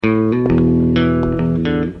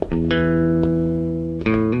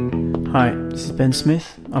This is Ben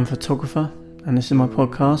Smith, I'm a photographer, and this is my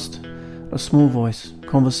podcast, A Small Voice,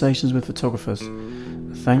 Conversations with Photographers.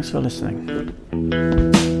 Thanks for listening.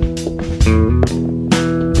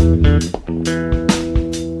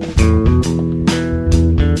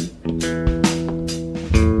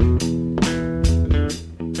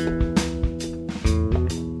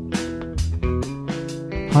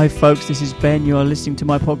 Hi folks, this is Ben. You are listening to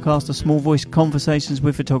my podcast, A Small Voice, Conversations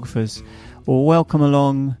with Photographers. Well, welcome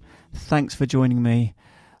along. Thanks for joining me.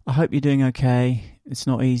 I hope you're doing okay. It's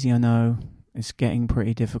not easy, I know. It's getting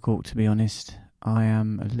pretty difficult, to be honest. I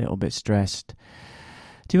am a little bit stressed.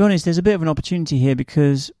 To be honest, there's a bit of an opportunity here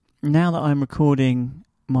because now that I'm recording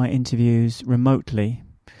my interviews remotely,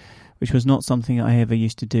 which was not something I ever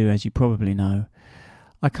used to do, as you probably know,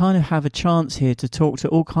 I kind of have a chance here to talk to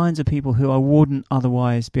all kinds of people who I wouldn't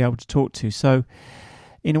otherwise be able to talk to. So,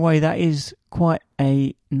 in a way, that is quite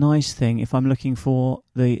a nice thing if I'm looking for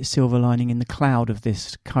the silver lining in the cloud of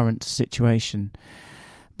this current situation.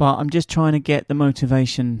 But I'm just trying to get the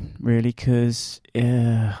motivation, really, because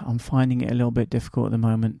I'm finding it a little bit difficult at the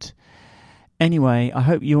moment. Anyway, I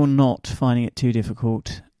hope you're not finding it too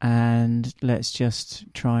difficult, and let's just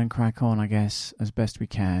try and crack on, I guess, as best we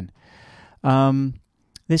can.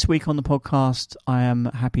 This week on the podcast, I am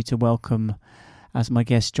happy to welcome as my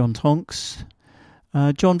guest Jon Tonks.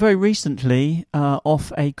 Jon, very recently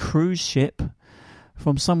off a cruise ship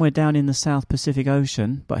from somewhere down in the South Pacific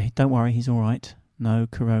Ocean, but don't worry, he's all right. No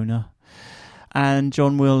corona. And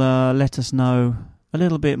Jon will let us know a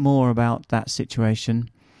little bit more about that situation.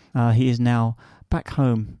 He is now back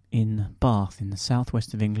home in Bath in the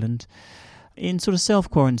southwest of England in sort of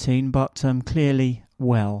self-quarantine, but clearly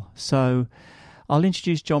well. So I'll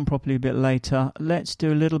introduce Jon properly a bit later. Let's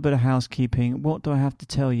do a little bit of housekeeping. What do I have to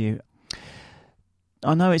tell you?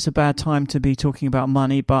 I know it's a bad time to be talking about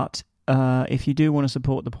money, but if you do want to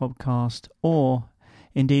support the podcast, or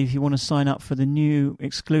indeed if you want to sign up for the new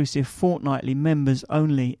exclusive fortnightly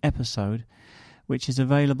members-only episode, which is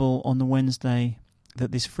available on the Wednesday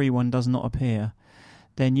that this free one does not appear,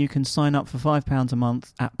 then you can sign up for £5 a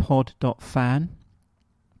month at pod.fan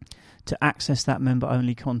to access that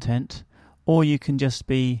member-only content. Or you can just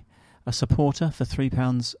be a supporter for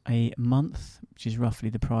 £3 a month, which is roughly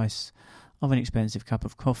the price of an expensive cup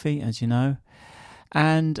of coffee, as you know.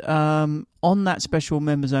 And on that special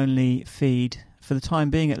members-only feed, for the time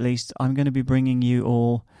being at least, I'm going to be bringing you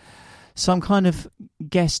all some kind of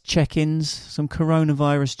guest check-ins, some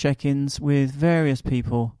coronavirus check-ins with various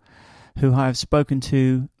people who I have spoken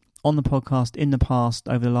to on the podcast in the past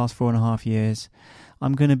over the last 4.5 years.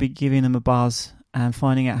 I'm going to be giving them a buzz and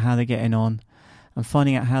finding out how they're getting on, and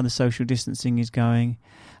finding out how the social distancing is going,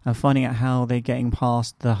 and finding out how they're getting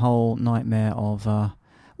past the whole nightmare of,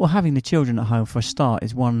 having the children at home for a start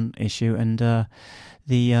is one issue, and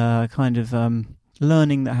the kind of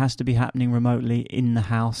learning that has to be happening remotely in the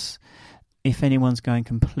house. If anyone's going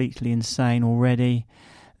completely insane already,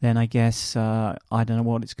 then I guess I don't know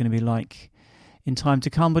what it's going to be like in time to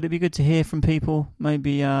come, but it'd be good to hear from people.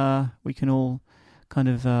 Maybe we can all kind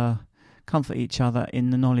of comfort each other in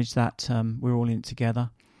the knowledge that we're all in it together.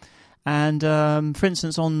 And for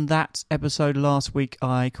instance, on that episode last week,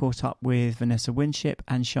 I caught up with Vanessa Winship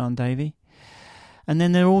and Sean Davey. And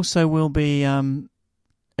then there also will be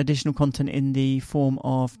additional content in the form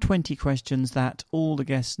of 20 questions that all the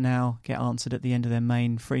guests now get answered at the end of their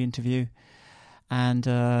main free interview. And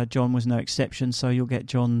Jon was no exception, so you'll get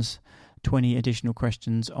Jon's 20 additional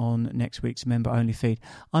questions on next week's member-only feed.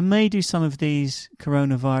 I may do some of these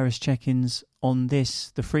coronavirus check-ins on the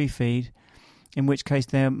free feed, in which case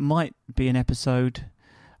there might be an episode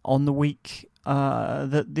on the week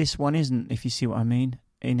that this one isn't, if you see what I mean.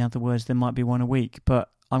 In other words, there might be one a week,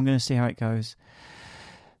 but I'm going to see how it goes.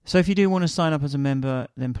 So if you do want to sign up as a member,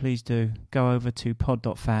 then please do. Go over to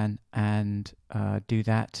pod.fan and do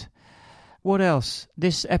that. What else?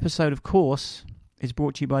 This episode, of course, is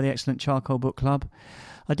brought to you by the excellent Charcoal Book Club.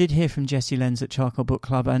 I did hear from Jessie Lenz at Charcoal Book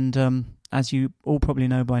Club, and as you all probably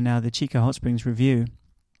know by now, the Chico Hot Springs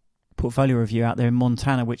portfolio review out there in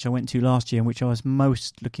Montana, which I went to last year and which I was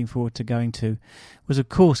most looking forward to going to, was of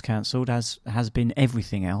course cancelled, as has been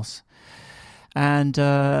everything else. And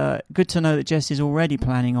good to know that Jess is already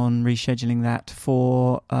planning on rescheduling that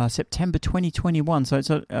for September 2021. So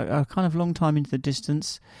it's a kind of long time into the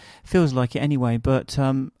distance. Feels like it anyway, but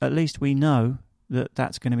at least we know that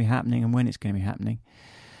that's going to be happening and when it's going to be happening.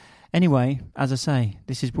 Anyway, as I say,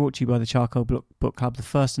 this is brought to you by the Charcoal Book Club, the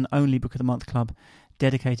first and only Book of the Month club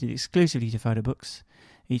dedicated exclusively to photo books.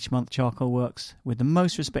 Each month, Charcoal works with the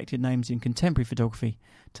most respected names in contemporary photography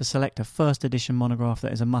to select a first edition monograph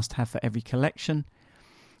that is a must-have for every collection.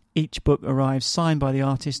 Each book arrives signed by the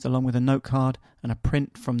artist along with a note card and a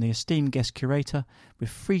print from the esteemed guest curator, with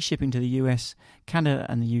free shipping to the US, Canada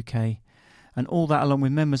and the UK. And all that, along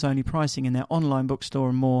with members-only pricing in their online bookstore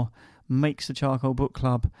and more, makes the Charcoal Book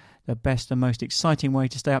Club the best and most exciting way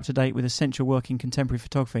to stay up to date with essential work in contemporary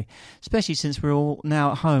photography, especially since we're all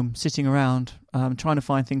now at home, sitting around, trying to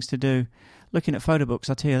find things to do. Looking at photo books,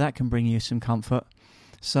 I tell you, that can bring you some comfort.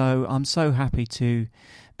 So I'm so happy to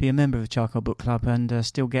be a member of the Charcoal Book Club and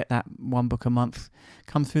still get that one book a month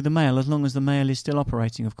come through the mail, as long as the mail is still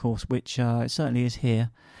operating, of course, which it certainly is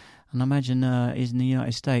here, and I imagine is in the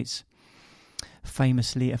United States.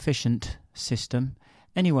 Famously efficient system.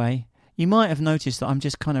 Anyway, you might have noticed that I'm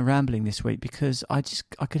just kind of rambling this week because I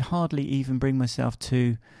could hardly even bring myself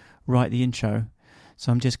to write the intro,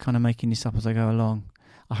 so I'm just kind of making this up as I go along.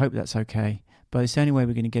 I hope that's okay, but it's the only way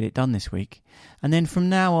we're going to get it done this week. And then from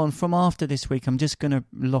now on, from after this week, I'm just going to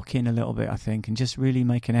lock in a little bit, I think, and just really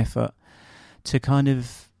make an effort to kind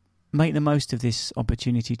of make the most of this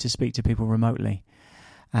opportunity to speak to people remotely.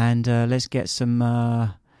 And let's get some,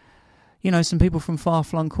 some people from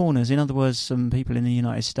far-flung corners. In other words, some people in the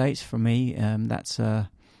United States. For me, that's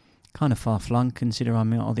kind of far-flung, considering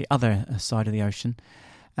I'm on the other side of the ocean.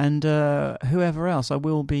 And whoever else, I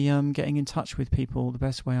will be getting in touch with people the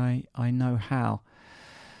best way I know how.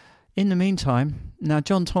 In the meantime, now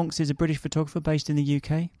Jon Tonks is a British photographer based in the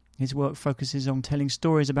UK. His work focuses on telling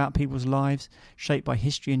stories about people's lives shaped by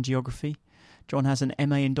history and geography. Jon has an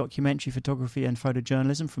MA in documentary photography and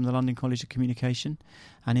photojournalism from the London College of Communication,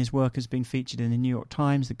 and his work has been featured in the New York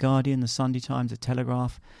Times, the Guardian, the Sunday Times, the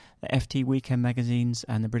Telegraph, the FT Weekend magazines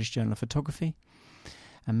and the British Journal of Photography,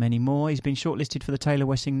 and many more. He's been shortlisted for the Taylor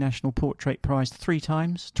Wessing National Portrait Prize 3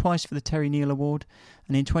 times, twice for the Terry Neal Award,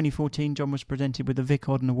 and in 2014 Jon was presented with the Vic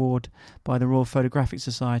Odden Award by the Royal Photographic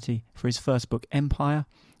Society for his first book, Empire,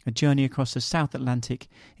 a journey across the South Atlantic,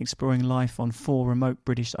 exploring life on 4 remote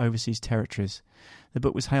British overseas territories. The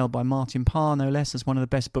book was hailed by Martin Parr, no less, as one of the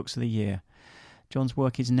best books of the year. Jon's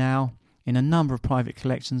work is now in a number of private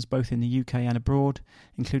collections, both in the UK and abroad,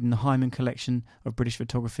 including the Hyman Collection of British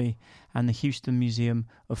Photography and the Houston Museum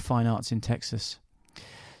of Fine Arts in Texas.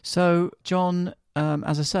 So Jon,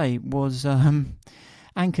 as I say, was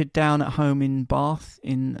anchored down at home in Bath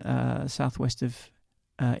in southwest of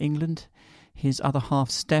England. His other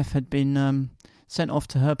half, Steph, had been sent off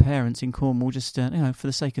to her parents in Cornwall, just for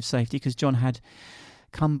the sake of safety, because Jon had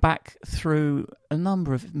come back through a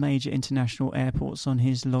number of major international airports on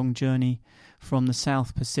his long journey from the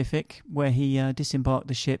South Pacific, where he disembarked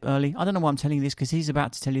the ship early. I don't know why I'm telling you this, because he's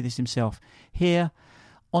about to tell you this himself. Here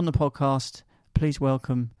on the podcast, please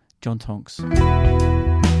welcome Jon Tonks.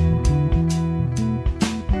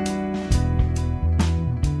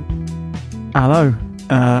 Hello,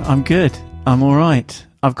 I'm good. I'm all right.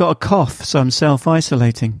 I've got a cough, so I'm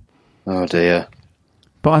self-isolating. Oh dear.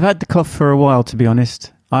 But I've had the cough for a while, to be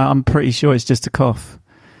honest. I'm pretty sure it's just a cough.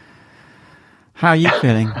 How are you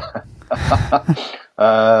feeling?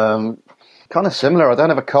 Kind of similar. I don't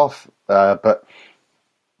have a cough, but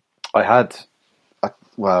I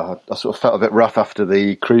sort of felt a bit rough after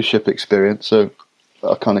the cruise ship experience, so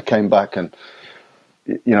I kind of came back and,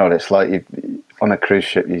 you know what it's like, on a cruise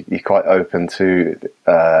ship, you're quite open to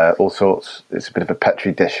all sorts. It's a bit of a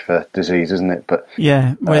petri dish for disease, isn't it? But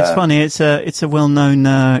yeah, well, it's funny. It's a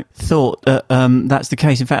well-known thought that that's the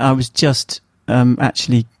case. In fact, I was just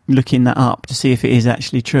actually looking that up to see if it is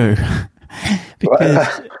actually true,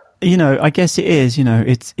 because I guess it is.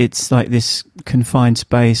 It's like this confined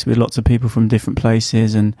space with lots of people from different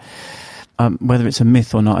places, and whether it's a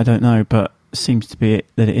myth or not, I don't know, but it seems to be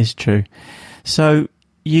that it is true. So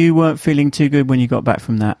you weren't feeling too good when you got back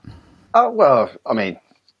from that? Well, I mean,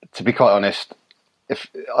 to be quite honest,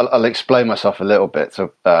 I'll explain myself a little bit.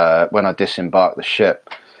 So when I disembarked the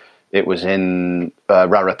ship, it was in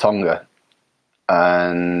Rarotonga,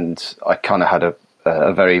 and I kind of had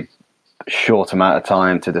a very short amount of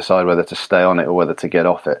time to decide whether to stay on it or whether to get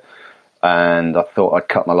off it. And I thought I'd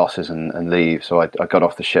cut my losses and leave, so I got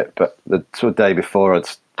off the ship. But the sort of day before, I'd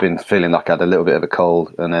been feeling like I had a little bit of a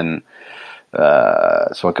cold, and then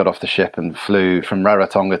so I got off the ship and flew from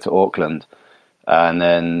Rarotonga to Auckland, and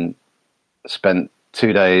then spent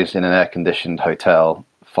 2 days in an air-conditioned hotel,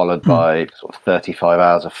 followed by sort of 35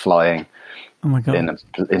 hours of flying. Oh my God.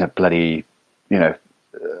 in a bloody, air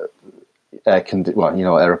well, you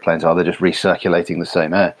know what aeroplanes are, they're just recirculating the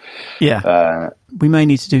same air. Yeah. We may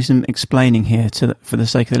need to do some explaining here for the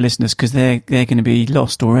sake of the listeners, because they're going to be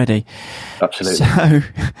lost already. Absolutely. So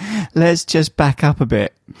let's just back up a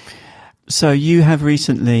bit. So you have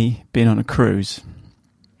recently been on a cruise.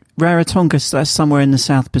 Rarotonga, that's somewhere in the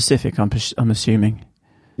South Pacific, I'm assuming.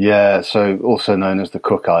 Yeah, so also known as the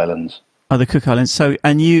Cook Islands. Oh, the Cook Islands. So,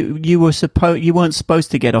 and you weren't supposed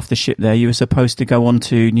to get off the ship there. You were supposed to go on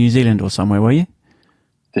to New Zealand or somewhere, were you?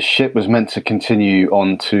 The ship was meant to continue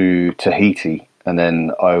on to Tahiti, and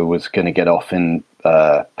then I was going to get off in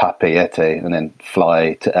Papeete and then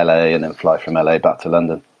fly to LA and then fly from LA back to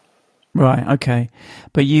London. Right, okay.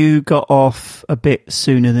 But you got off a bit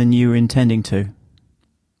sooner than you were intending to.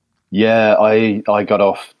 Yeah, I got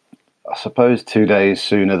off, I suppose, 2 days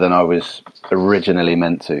sooner than I was originally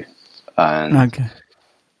meant to. And okay.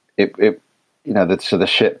 So the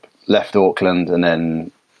ship left Auckland, and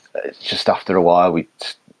then just after a while,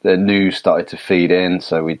 the news started to feed in.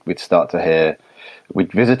 So we'd start to hear,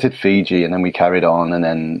 we'd visited Fiji, and then we carried on, and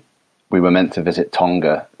then we were meant to visit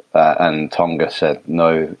Tonga, and Tonga said,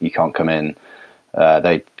 no, you can't come in.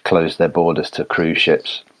 They closed their borders to cruise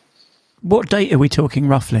ships. What date are we talking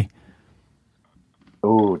roughly?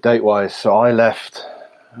 Oh, date-wise, so I left,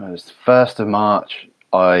 it was the 1st of March,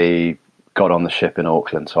 I got on the ship in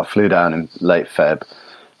Auckland. So I flew down in late Feb,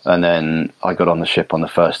 and then I got on the ship on the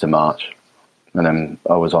 1st of March. And then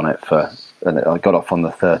I was on it and I got off on the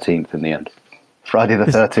 13th in the end. Friday the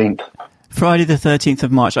 13th. Friday the 13th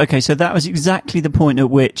of March. Okay, so that was exactly the point at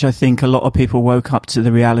which I think a lot of people woke up to the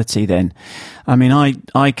reality then. I mean,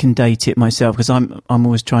 I can date it myself because I'm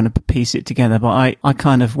always trying to piece it together, but I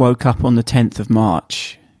kind of woke up on the 10th of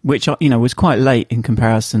March, which, was quite late in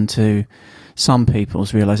comparison to some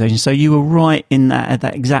people's realization. So you were right in that at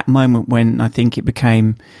that exact moment when I think it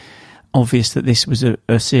became obvious that this was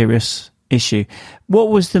a serious issue. What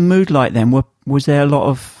was the mood like then? Was there a lot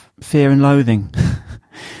of fear and loathing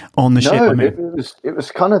on the ship? No, it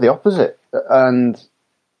was kind of the opposite, and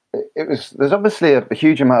there's obviously a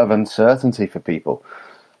huge amount of uncertainty for people,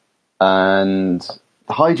 and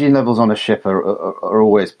the hygiene levels on a ship are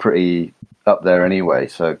always pretty up there anyway.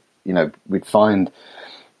 So we'd find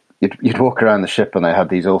you'd walk around the ship and they had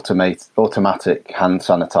these automatic hand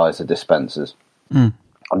sanitizer dispensers. Mm.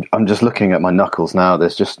 I'm just looking at my knuckles now.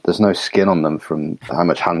 There's no skin on them from how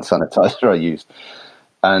much hand sanitizer I used,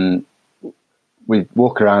 and we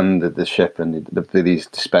walk around the ship and these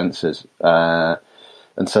dispensers,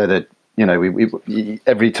 and so that we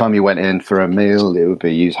every time you went in for a meal, it would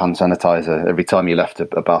be use hand sanitizer. Every time you left a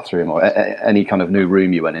bathroom or any kind of new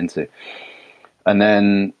room you went into, and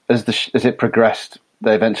then as it progressed,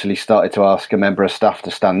 they eventually started to ask a member of staff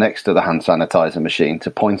to stand next to the hand sanitizer machine to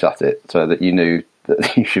point at it so that you knew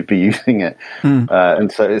that you should be using it. Mm.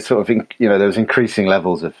 And so it's sort of, there was increasing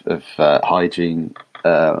levels of hygiene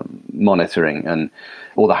monitoring, and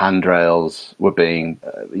all the handrails were being,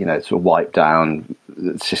 sort of wiped down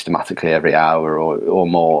systematically every hour or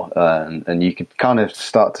more. And you could kind of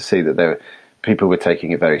start to see that people were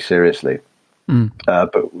taking it very seriously. Mm.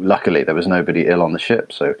 But luckily there was nobody ill on the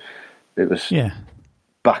ship. So it was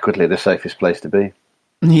backwardly the safest place to be.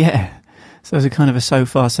 Yeah. So it was a kind of a so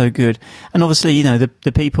far so good. And obviously,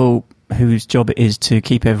 the people whose job it is to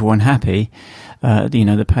keep everyone happy,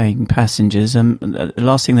 the paying passengers, the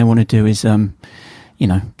last thing they want to do is,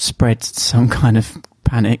 spread some kind of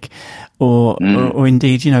panic or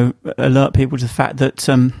indeed, alert people to the fact that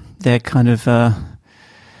they're kind of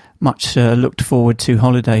much looked forward to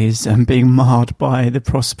holidays and being marred by the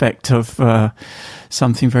prospect of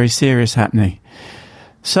something very serious happening.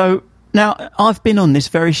 So now I've been on this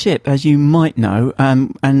very ship, as you might know,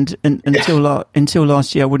 and until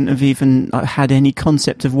last year I wouldn't have even had any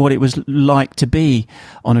concept of what it was like to be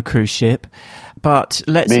on a cruise ship. But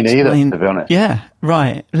let's explain. To be honest. Yeah,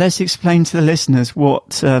 right. Let's explain to the listeners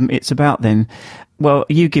what it's about then. Well,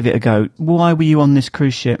 you give it a go. Why were you on this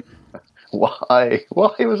cruise ship? Why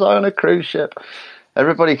was I on a cruise ship?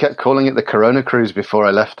 Everybody kept calling it the Corona Cruise before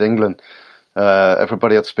I left England.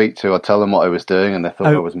 Everybody I'd speak to, I'd tell them what I was doing, and they thought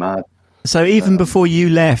I was mad. So even before you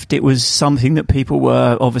left, it was something that people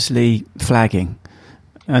were obviously flagging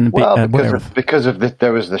and aware of. Because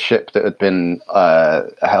there was the ship that had been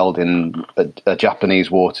held in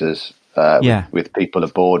Japanese waters with people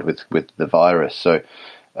aboard with the virus. So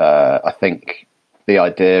I think the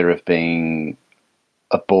idea of being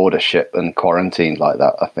aboard a ship and quarantined like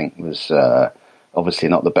that, I think, was obviously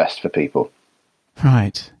not the best for people.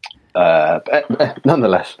 Right. But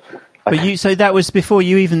nonetheless. So that was before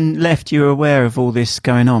you even left, you were aware of all this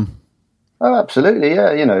going on? Oh, absolutely,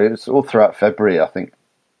 yeah. It was all throughout February. I think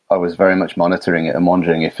I was very much monitoring it and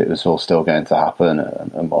wondering if it was all still going to happen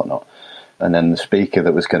and whatnot. And then the speaker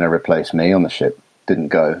that was going to replace me on the ship didn't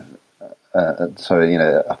go. So,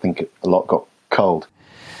 I think a lot got cold.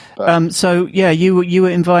 You were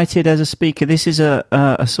invited as a speaker. This is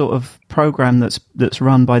a sort of program that's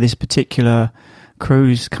run by this particular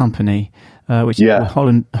cruise company, which is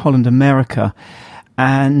Holland America,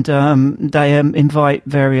 and they invite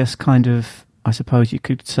various kind of, I suppose you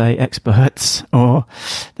could say, experts, or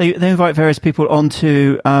they invite various people on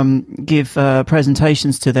to give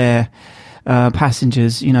presentations to their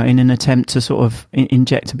passengers, in an attempt to sort of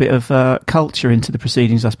inject a bit of culture into the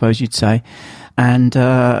proceedings, I suppose you'd say. And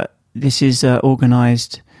this is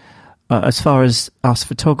organised, as far as us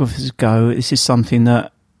photographers go, this is something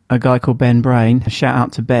that a guy called Ben Brain, a shout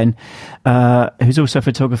out to Ben, who's also a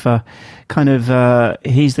photographer,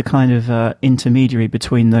 he's the kind of intermediary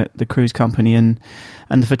between the cruise company and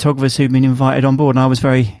the photographers who've been invited on board. And I was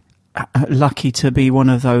very lucky to be one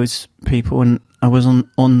of those people, and I was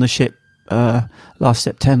on the ship last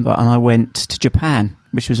September, and I went to Japan,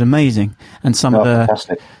 which was amazing, and some of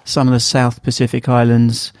the South Pacific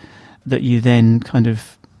islands that you then kind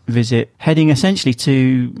of visit, heading essentially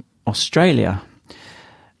to Australia.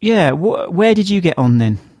 Yeah, where did you get on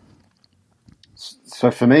then? So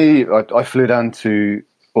for me, I flew down to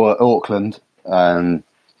Auckland, and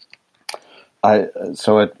I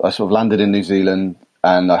sort of landed in New Zealand,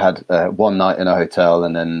 and I had one night in a hotel,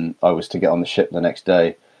 and then I was to get on the ship the next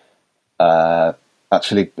day.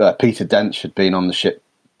 Actually, Peter Dench had been on the ship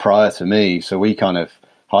prior to me, so we kind of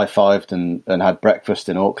high-fived and had breakfast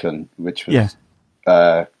in Auckland, which was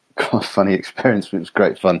quite a funny experience, but it was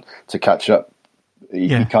great fun to catch up. He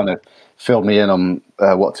kind of filled me in on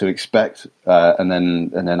what to expect, and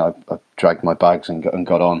then I dragged my bags and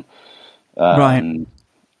got on. Right. And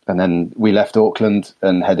then we left Auckland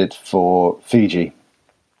and headed for Fiji.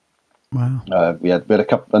 Wow. We had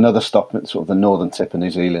another stop at sort of the northern tip of New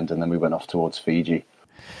Zealand, and then we went off towards Fiji.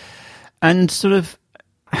 And sort of,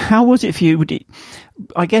 how was it for you?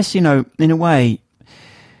 I guess, in a way,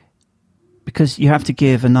 because you have to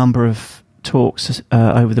give a number of talks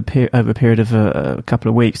over a period of a couple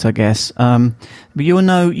of weeks, I guess. But you're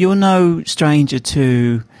no stranger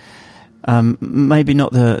to maybe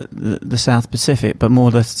not the South Pacific, but more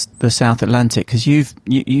the South Atlantic, because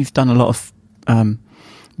you've done a lot of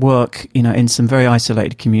work, in some very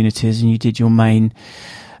isolated communities, and you did your main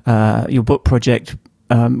your book project,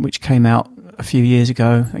 which came out a few years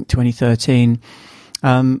ago, I think 2013.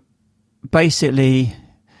 Basically,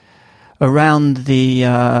 around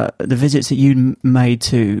the visits that you made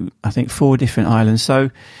to, I think, 4 different islands.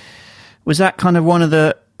 So was that kind of one of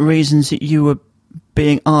the reasons that you were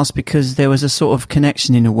being asked, because there was a sort of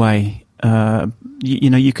connection in a way?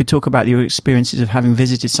 You could talk about your experiences of having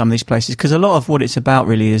visited some of these places, because a lot of what it's about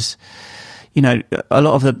really is, a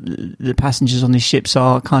lot of the passengers on these ships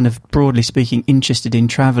are kind of, broadly speaking, interested in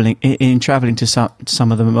travelling to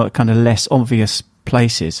some of the kind of less obvious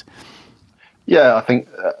places. Yeah, I think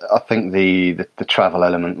the travel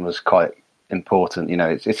element was quite important.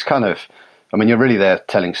 It's kind of, I mean, you're really there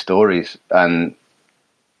telling stories, and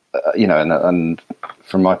and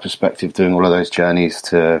from my perspective, doing all of those journeys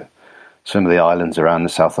to some of the islands around the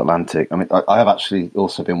South Atlantic. I mean, I have actually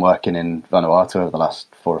also been working in Vanuatu over the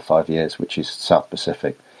last 4 or 5 years, which is South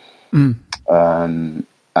Pacific. And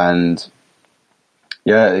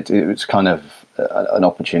yeah, it was kind of an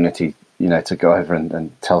opportunity, to go over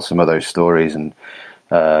and tell some of those stories. And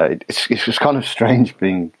it was kind of strange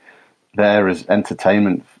being there as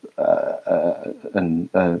entertainment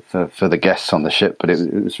and for the guests on the ship, but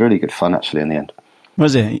it was really good fun actually in the end.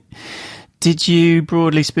 Was it? Did you,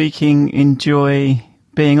 broadly speaking, enjoy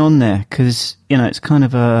being on there? Because it's kind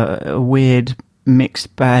of a weird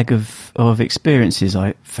mixed bag of experiences,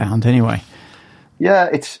 I found anyway. Yeah,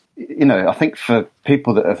 it's I think for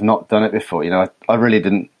people that have not done it before, I really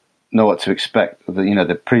didn't know what to expect.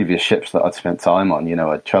 The previous ships that I'd spent time on,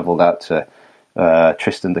 I travelled out to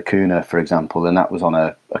Tristan da Cunha, for example, and that was on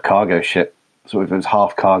a cargo ship. So it was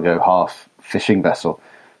half cargo, half fishing vessel.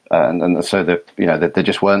 And so there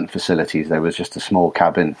just weren't facilities. There was just a small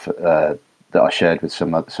cabin that I shared with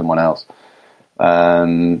someone else.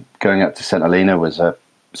 Going up to St. Helena was a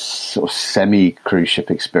sort of semi-cruise ship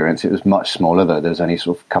experience. It was much smaller, though. There was only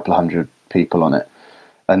sort of a couple of hundred people on it.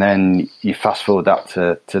 And then you fast forward that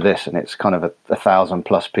to this, and it's kind of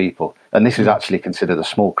 1,000+ people. And this is actually considered a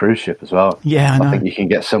small cruise ship as well. Yeah, I know. I think you can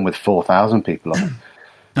get some with 4,000 people on it.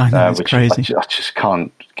 I know, it's which crazy. I just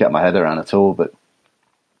can't get my head around at all. But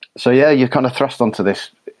so yeah, you're kind of thrust onto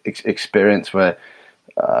this experience where,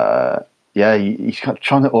 you're kind of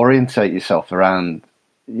trying to orientate yourself around,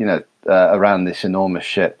 around this enormous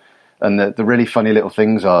ship. And the really funny little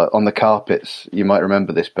things are on the carpets. You might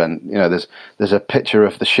remember this, Ben. There's a picture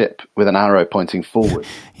of the ship with an arrow pointing forward,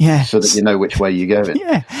 so that you know which way you're going.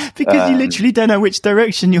 Yeah, because you literally don't know which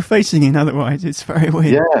direction you're facing in. Otherwise, it's very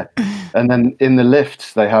weird. Yeah, and then in the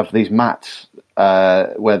lifts they have these mats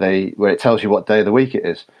where it tells you what day of the week it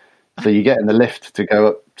is. So you get in the lift to go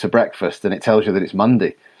up to breakfast and it tells you that it's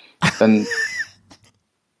Monday, and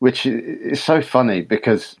which is so funny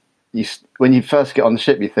because when you first get on the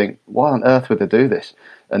ship, you think, why on earth would they do this?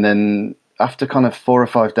 And then after kind of 4 or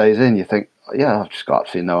 5 days in, you think, yeah, I've just got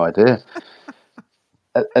absolutely no idea.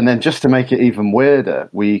 And then just to make it even weirder,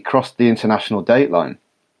 we crossed the international date line.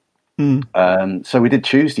 So we did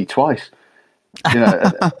Tuesday twice.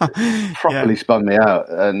 Properly spun me out.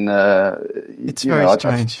 And it's very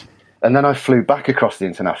strange. And then I flew back across the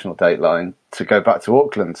international date line to go back to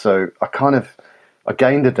Auckland. So I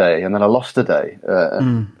gained a day and then I lost a day.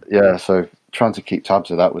 So trying to keep tabs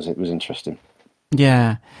of that was interesting.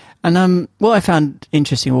 Yeah. And what I found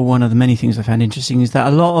interesting, or one of the many things I found interesting, is that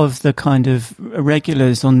a lot of the kind of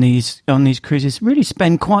regulars on these cruises really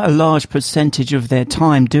spend quite a large percentage of their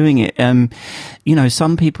time doing it.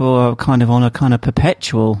 Some people are kind of on a kind of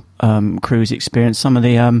perpetual cruise experience. Some of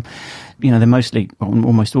the, they're mostly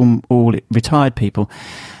almost all retired people.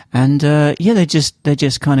 And they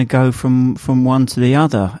just kind of go from one to the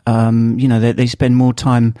other. They spend more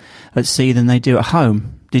time at sea than they do at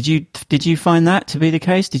home. Did you find that to be the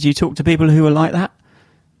case? Did you talk to people who were like that?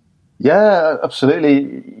 Yeah,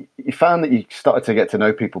 absolutely. You found that you started to get to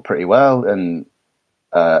know people pretty well, and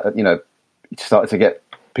you started to get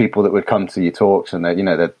people that would come to your talks, and they'd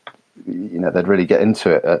really get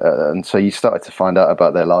into it, and so you started to find out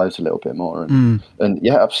about their lives a little bit more. And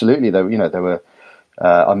yeah, absolutely. There were.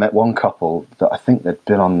 I met one couple that I think they'd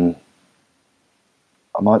been on.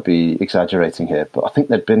 I might be exaggerating here, but I think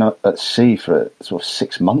they'd been at sea for sort of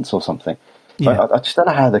 6 months or something. Yeah. I just don't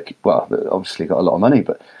know how they obviously got a lot of money,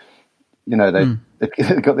 but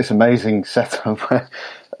they've got this amazing setup where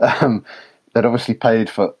they'd obviously paid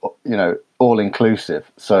for, all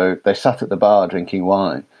inclusive. So they sat at the bar drinking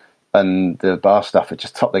wine, and the bar staff had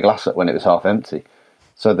just topped the glass up when it was half empty.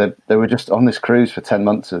 So they were just on this cruise for 10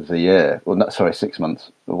 months of the year, 6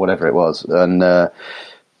 months or whatever it was, and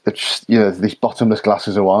it's just, these bottomless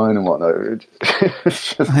glasses of wine and whatnot.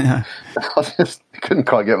 It's just, I just couldn't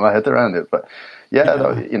quite get my head around it. But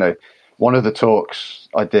one of the talks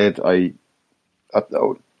I did, let's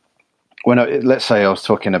say I was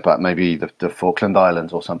talking about maybe the Falkland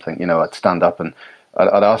Islands or something, I'd stand up and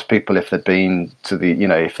I'd ask people if they'd been to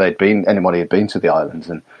anybody had been to the islands.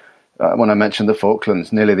 And when I mentioned the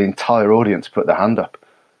Falklands, nearly the entire audience put their hand up,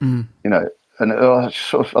 And I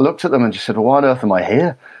looked at them and just said, well, why on earth am I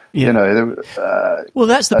here? Yeah. Well,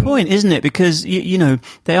 that's the point, isn't it? Because,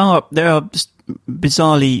 they are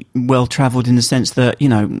bizarrely well-travelled in the sense that,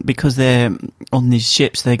 because they're on these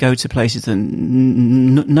ships, they go to places that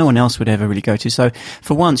no one else would ever really go to. So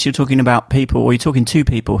for once, you're talking about people, or you're talking to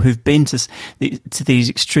people who've been to these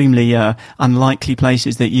extremely unlikely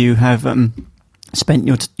places that you have spent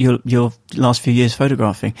your last few years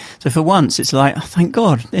photographing. So for once, it's like, oh, thank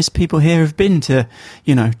God, there's people here who've been to,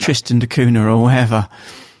 Tristan da Cunha or wherever.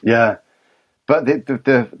 Yeah, but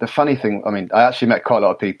the funny thing, I actually met quite a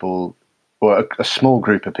lot of people, or a small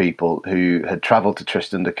group of people who had travelled to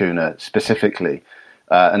Tristan da Cunha specifically,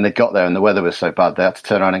 and they got there and the weather was so bad they had to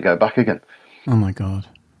turn around and go back again. Oh my God!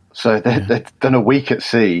 So they'd done a week at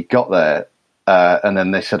sea, got there, and then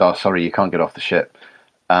they said, "Oh, sorry, you can't get off the ship,"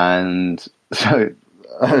 and so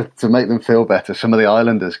to make them feel better, some of the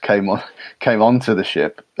islanders came onto the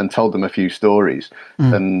ship and told them a few stories,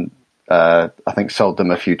 and I think sold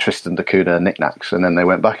them a few Tristan da Cunha knickknacks, and then they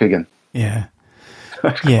went back again. Yeah,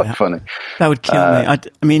 quite funny. That would kill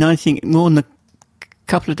me. I think more than a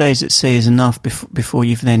couple of days at sea is enough before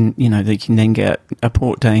you've then, that you can then get a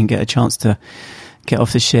port day and get a chance to get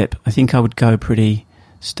off the ship. I think I would go pretty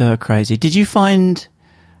stir crazy. Did you find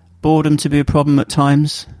boredom to be a problem at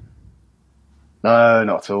times? No,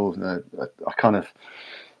 not at all. No, I kind of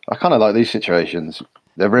like these situations.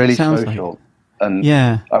 They're really social. And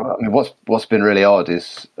yeah, what's been really odd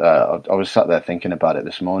is I was sat there thinking about it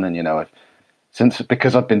this morning.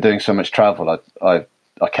 Because I've been doing so much travel, I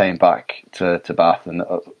came back to Bath, and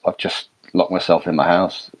I've just locked myself in my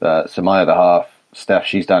house. So my other half, Steph,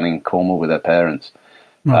 she's down in Cornwall with her parents,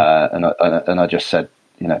 and I just said,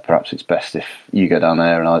 perhaps it's best if you go down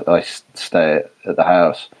there and I stay at the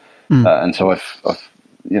house. And so I've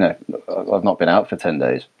not been out for 10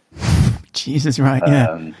 days. Jesus, right?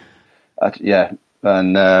 Yeah.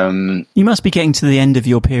 And you must be getting to the end of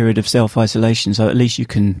your period of self-isolation, so at least you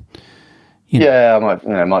can. Yeah,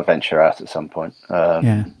 I might venture out at some point.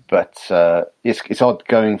 But it's odd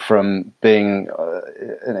going from being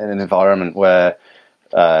in an environment where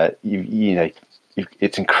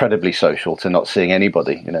it's incredibly social to not seeing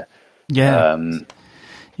anybody. Yeah.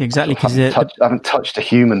 Exactly, because I haven't touched a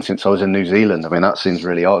human since I was in New Zealand. That seems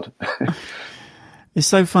really odd. It's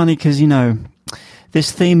so funny because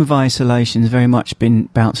this theme of isolation has very much been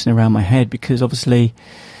bouncing around my head because obviously,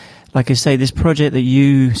 like I say, this project that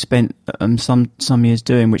you spent some years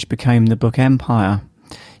doing, which became the book Empire,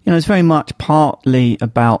 it's very much partly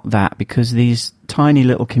about that because these tiny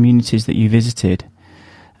little communities that you visited,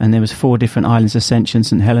 and there was 4 different islands: Ascension,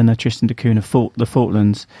 St Helena, Tristan da Cunha, the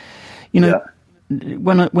Falklands.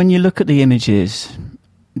 When you look at the images,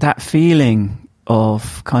 that feeling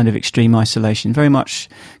of kind of extreme isolation very much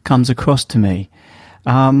comes across to me.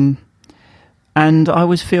 And I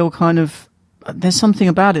always feel there's something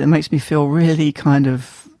about it that makes me feel really kind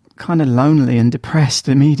of lonely and depressed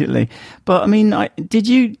immediately. But I mean, did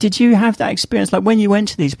you have that experience? Like when you went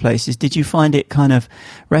to these places, did you find it kind of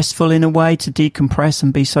restful in a way to decompress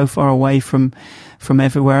and be so far away from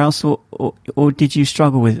everywhere else, or did you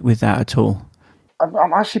struggle with that at all?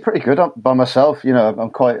 I'm actually pretty good by myself.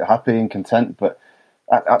 I'm quite happy and content. But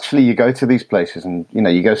actually, you go to these places, and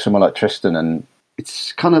you go somewhere like Tristan, and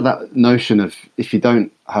it's kind of that notion of if you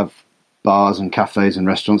don't have bars and cafes and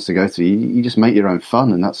restaurants to go to, you just make your own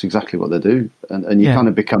fun, and that's exactly what they do. And you kind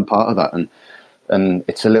of become part of that. And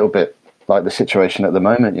it's a little bit like the situation at the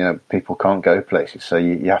moment. People can't go places, so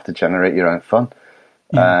you have to generate your own fun.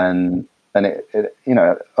 Yeah. And it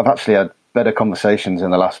I've actually had better conversations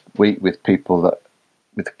in the last week with people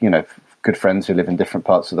with good friends who live in different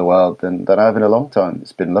parts of the world than I have in a long time.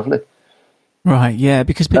 It's been lovely. Right, yeah,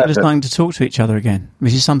 because people are starting to talk to each other again,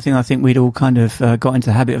 which is something I think we'd all kind of got into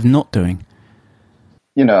the habit of not doing.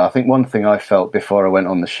 I think one thing I felt before I went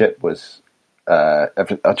on the ship was I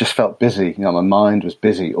just felt busy. My mind was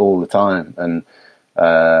busy all the time, and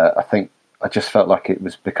I think I just felt like it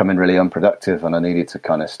was becoming really unproductive, and I needed to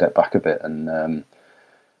kind of step back a bit and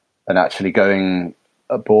actually going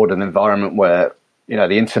aboard an environment where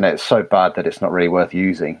the internet is so bad that it's not really worth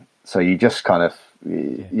using. So you just kind of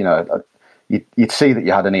you'd see that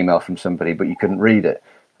you had an email from somebody, but you couldn't read it.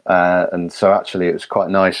 And so actually it was quite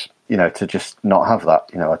nice, to just not have that.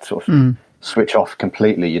 I'd sort of switch off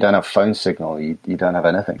completely. You don't have phone signal. You don't have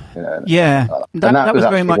anything. Yeah, that was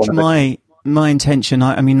very much my intention.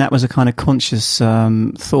 I mean, that was a kind of conscious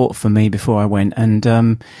thought for me before I went. And,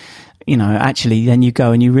 actually then you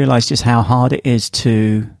go and you realise just how hard it is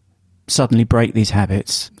to suddenly break these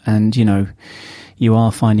habits. And, you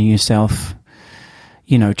are finding yourself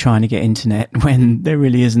trying to get internet when there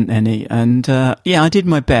really isn't any. And I did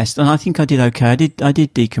my best, and I think I did okay. I did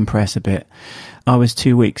decompress a bit. I was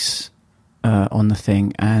 2 weeks on the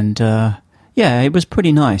thing, and it was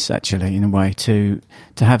pretty nice actually in a way to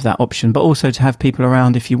have that option, but also to have people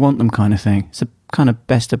around if you want them, kind of thing. It's a kind of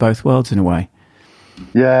best of both worlds in a way.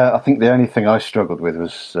 Yeah, I think the only thing I struggled with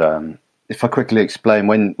was if I quickly explain,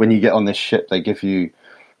 when you get on this ship, they give you.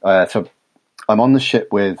 So I'm on the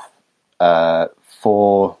ship with.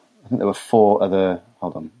 4, I think there were 4 other,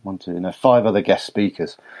 5 other guest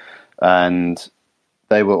speakers, and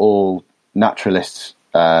they were all naturalists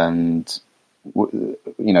and,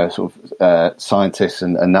 scientists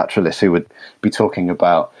and naturalists who would be talking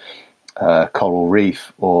about coral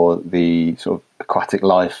reef or the sort of aquatic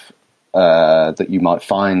life that you might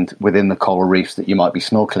find within the coral reefs that you might be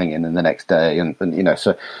snorkeling in the next day. And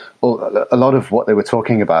so a lot of what they were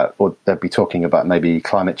talking about, or they'd be talking about maybe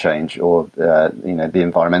climate change or, the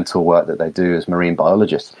environmental work that they do as marine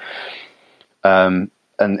biologists. And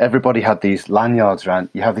everybody had these lanyards around.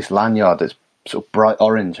 You have this lanyard that's sort of bright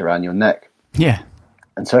orange around your neck. Yeah.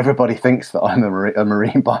 And so everybody thinks that I'm a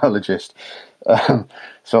marine biologist. I'd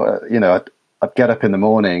get up in the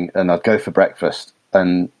morning and I'd go for breakfast,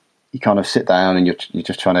 and you kind of sit down and you're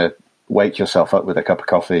just trying to wake yourself up with a cup of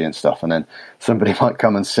coffee and stuff, and then somebody might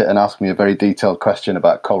come and sit and ask me a very detailed question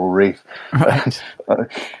about coral reef. Right.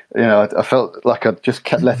 I felt like I just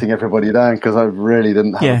kept letting everybody down because I really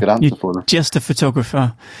didn't have a good answer for them. Just a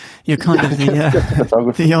photographer. You're kind of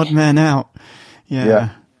the odd man out.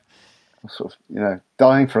 Yeah. Sort of,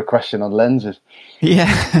 dying for a question on lenses.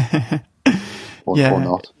 Yeah. or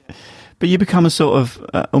not. But you become a sort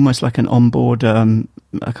of almost like an onboard, a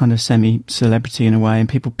kind of semi-celebrity in a way, and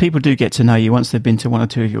people do get to know you once they've been to 1 or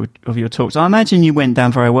 2 of your talks. I imagine you went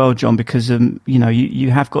down very well, John, because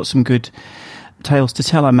you have got some good tales to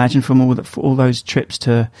tell. I imagine from all those trips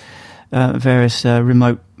to various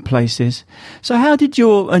remote places. So, how did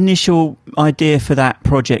your initial idea for that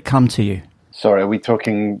project come to you? Sorry, are we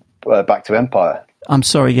talking back to Empire? I'm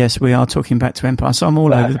sorry. Yes, we are talking back to Empire. So I'm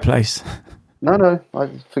all over the place. No, I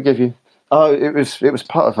forgive you. Oh, it was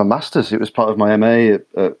part of a master's. It was part of my MA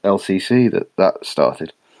at LCC that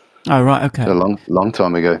started. Oh, right, okay. A long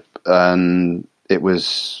time ago, and it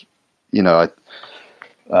was, I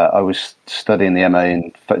was studying the MA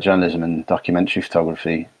in journalism and documentary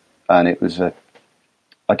photography, and it was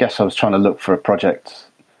I guess I was trying to look for a project.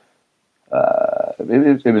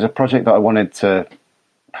 It was a project that I wanted to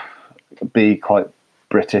be quite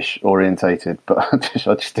British orientated, but I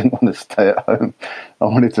just didn't want to stay at home. I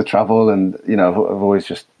wanted to travel, and I've always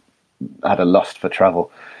just had a lust for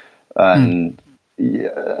travel, and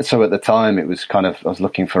so at the time it was I was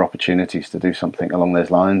looking for opportunities to do something along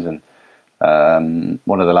those lines, and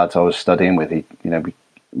one of the lads I was studying with,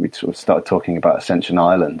 we sort of started talking about Ascension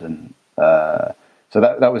Island, and so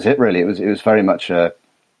that was it really. It was very much I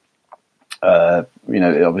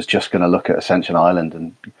was just going to look at Ascension Island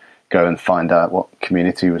and go and find out what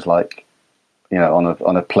community was like,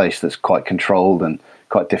 on a place that's quite controlled and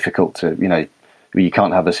quite difficult to, you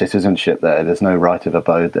can't have a citizenship there. There's no right of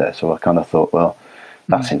abode there. So I kind of thought, well,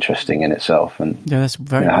 that's interesting in itself. And yeah, that's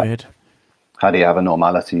very weird. How do you have a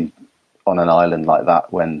normality on an island like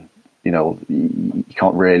that when, you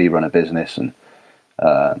can't really run a business, and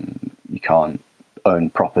you can't own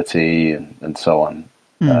property and so on.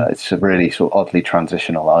 It's a really sort of oddly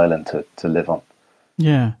transitional island to live on.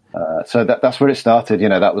 Yeah. So that's where it started.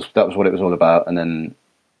 That was what it was all about, and then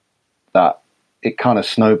it kind of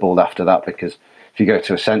snowballed after that, because if you go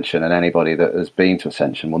to Ascension, and anybody that has been to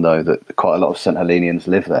Ascension will know that quite a lot of St Helenians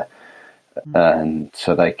live there, and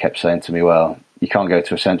so they kept saying to me, "Well, you can't go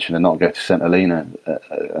to Ascension and not go to St Helena,"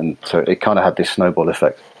 and so it kind of had this snowball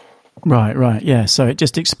effect. Right. Yeah. So it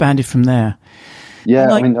just expanded from there.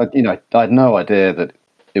 Yeah, I mean, I had no idea that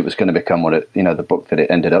it was going to become what it, the book that it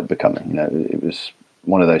ended up becoming. It was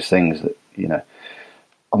one of those things that,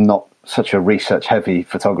 I'm not such a research-heavy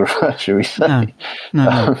photographer, shall we say?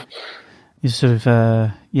 No. You sort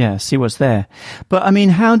of, see what's there. But I mean,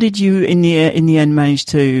 how did you, in the end, manage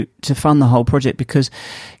to fund the whole project? Because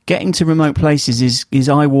getting to remote places is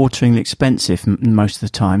eye-wateringly expensive most of the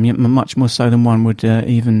time, much more so than one would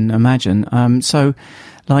even imagine. So,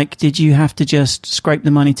 did you have to just scrape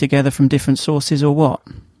the money together from different sources, or what?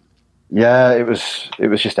 Yeah, it was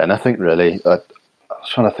just anything really. I was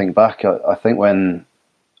trying to think back. I think when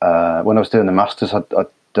I was doing the masters, I'd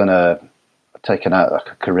taken out a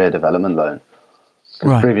career development loan.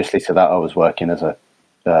 Right. Previously to that, I was working as a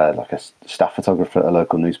staff photographer at a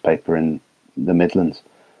local newspaper in the Midlands,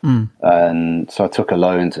 and so I took a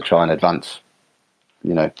loan to try and advance,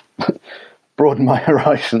 broaden my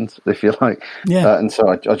horizons, if you like. Yeah. And so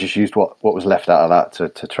I just used what was left out of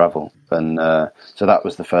that to travel, and so that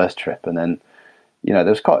was the first trip. And then, there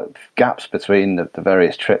was quite gaps between the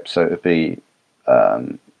various trips, so it would be,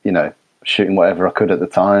 shooting whatever I could at the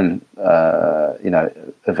time,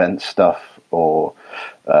 event stuff or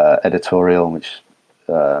editorial, which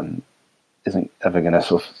isn't ever going to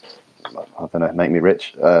sort of, I don't know, make me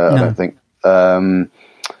rich. I don't think. I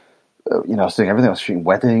was doing everything. I was shooting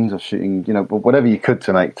weddings. I was shooting, whatever you could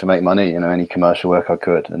to make money. Any commercial work I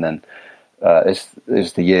could. And then as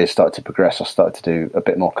the years started to progress, I started to do a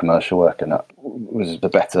bit more commercial work, and that was the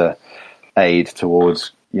better aid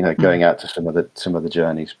towards going out to some of the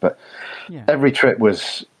journeys. But every trip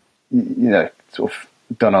was sort of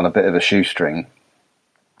done on a bit of a shoestring,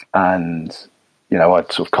 and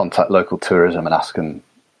I'd sort of contact local tourism and ask them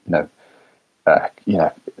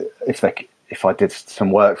if I did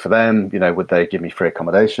some work for them, would they give me free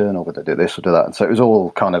accommodation, or would they do this or do that? And so it was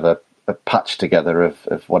all kind of a patch together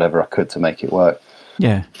of whatever I could to make it work.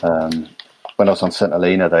 Yeah. When I was on St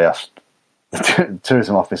Helena, the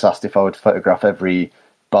tourism office asked if I would photograph every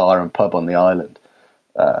bar and pub on the island,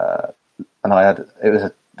 and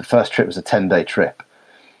the first trip was a 10-day trip,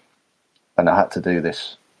 and I had to do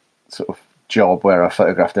this sort of job where I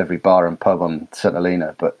photographed every bar and pub on St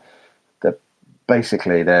Helena, but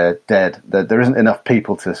basically they're dead. There isn't enough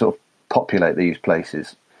people to sort of populate these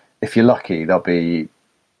places. If you're lucky, they'll be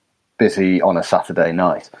busy on a Saturday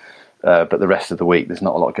night, but the rest of the week there's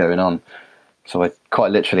not a lot going on. So I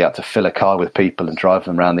quite literally had to fill a car with people and drive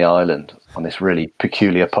them around the island on this really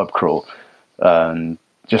peculiar pub crawl.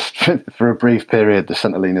 Just for a brief period, the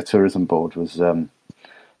St Helena Tourism Board was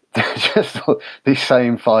just these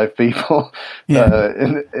same 5 people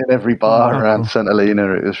in every bar around St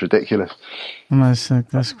Helena. It was ridiculous.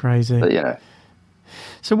 That's crazy. But,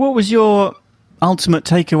 So what was your ultimate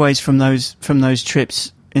takeaways from those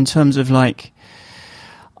trips in terms of, like,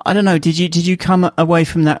 I don't know, did you come away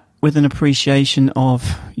from that with an appreciation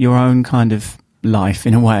of your own kind of life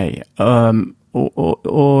in a way,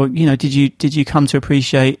 or did you come to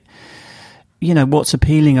appreciate what's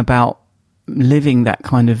appealing about living that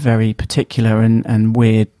kind of very particular and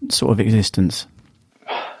weird sort of existence?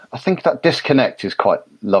 I think that disconnect is quite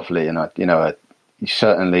lovely, and you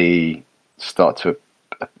certainly start to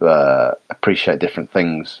appreciate different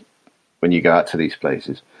things when you go out to these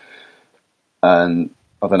places. And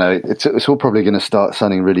I don't know. It's all probably going to start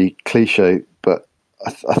sounding really cliche, but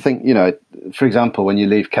I think, you know, for example, when you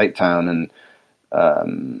leave Cape Town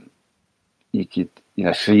and you could, you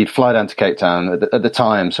know, so you'd fly down to Cape Town at the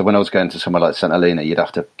time. So when I was going to somewhere like St Helena, you'd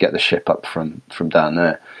have to get the ship up from down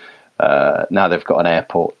there. Now they've got an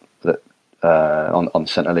airport that on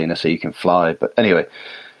St Helena, so you can fly. But anyway,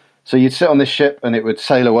 so you'd sit on this ship and it would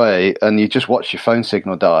sail away, and you just watch your phone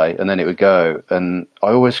signal die, and then it would go. And I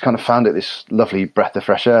always kind of found it this lovely breath of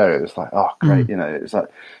fresh air. It was like, oh, great, you know. It was like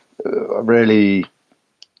I really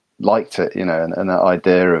liked it, you know, and that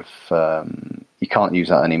idea of you can't use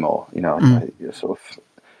that anymore. You know,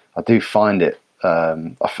 I do find it.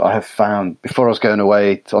 I have found before I was going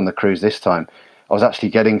away on the cruise this time, I was actually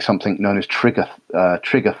getting something known as trigger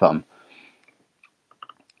thumb,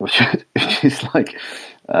 which is like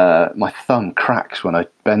my thumb cracks when I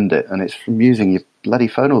bend it, and it's from using your bloody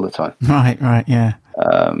phone all the time. Right, yeah.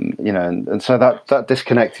 You know, and so that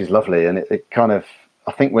disconnect is lovely, and it kind of,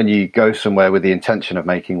 I think when you go somewhere with the intention of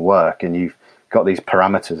making work, and you've got these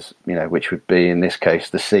parameters, you know, which would be in this case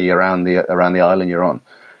the sea around the island you're on,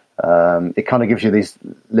 it kind of gives you these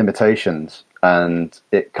limitations, and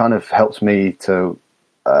it kind of helps me to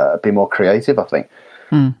be more creative, I think.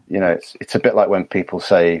 You know, it's a bit like when people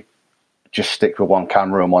say just stick with one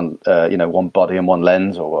camera and one body and one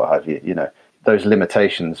lens or what have you. You know, those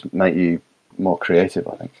limitations make you more creative,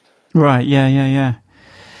 I think. Right. Yeah.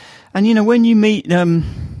 And you know, when you meet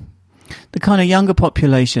the kind of younger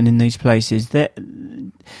population in these places, do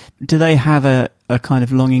they have a kind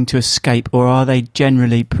of longing to escape, or are they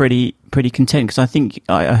generally pretty content? Because I think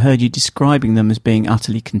I heard you describing them as being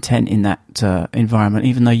utterly content in that environment,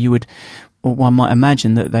 even though you would, or one might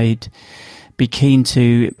imagine that they'd be keen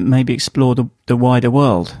to maybe explore the wider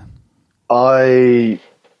world. I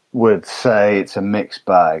would say it's a mixed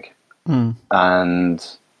bag, and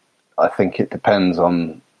I think it depends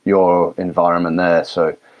on your environment there.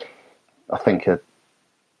 So I think a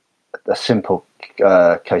simple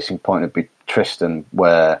case in point would be Tristan,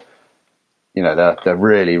 where, you know, they're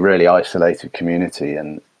really, really isolated community,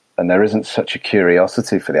 and there isn't such a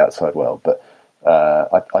curiosity for the outside world. But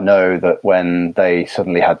I know that when they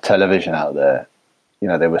suddenly had television out there, you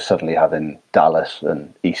know, they were suddenly having Dallas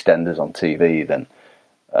and EastEnders on TV. Then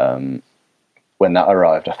when that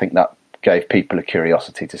arrived, I think that gave people a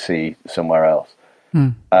curiosity to see somewhere else.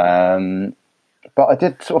 But I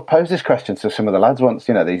did sort of pose this question to some of the lads once.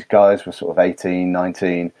 You know, these guys were sort of 18,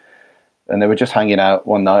 19, and they were just hanging out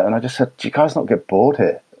one night, and I just said, do you guys not get bored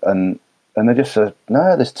here? And they just said,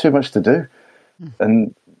 no, there's too much to do.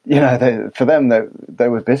 And, you know, for them, they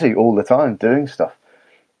were busy all the time doing stuff.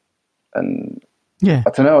 And yeah, I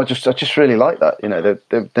don't know, I just really like that. You know,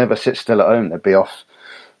 they'd never sit still at home. They'd be off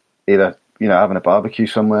either, you know, having a barbecue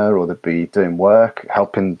somewhere, or they'd be doing work,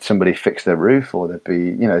 helping somebody fix their roof, or they'd be,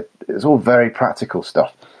 you know, it's all very practical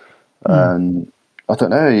stuff. And I don't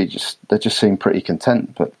know, they just seem pretty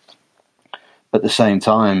content. But at the same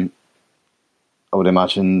time, I would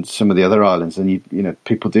imagine some of the other islands, and you know,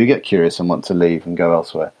 people do get curious and want to leave and go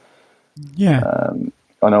elsewhere. Yeah.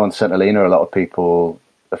 I know on St Helena, a lot of people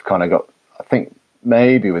have kind of got, I think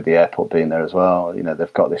maybe with the airport being there as well, you know,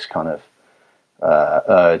 they've got this kind of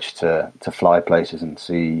urge to fly places and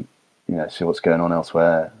see what's going on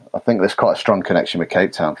elsewhere. I think there's quite a strong connection with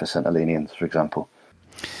Cape Town for St Helenians, for example.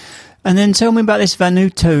 And then tell me about this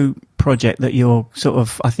Vanuatu project that you're sort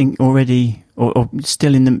of, I think, already or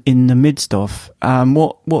still in the midst of.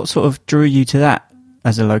 What sort of drew you to that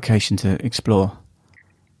as a location to explore?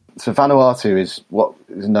 So Vanuatu is what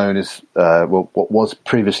is known as what was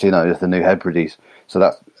previously known as the New Hebrides. So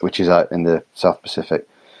that, which is out in the South Pacific.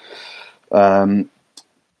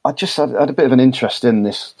 I just had a bit of an interest in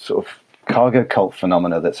this sort of cargo cult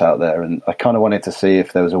phenomena that's out there, and I kind of wanted to see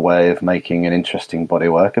if there was a way of making an interesting body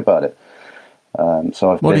of work about it.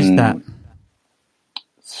 What is that?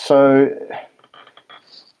 So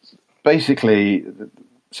basically,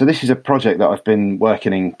 this is a project that I've been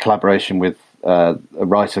working in collaboration with a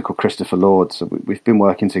writer called Christopher Lord. So we've been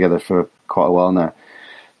working together for quite a while now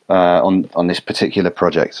on this particular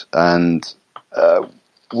project, and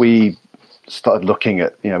we started looking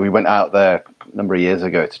at, we went out there a number of years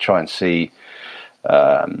ago to try and see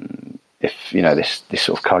if this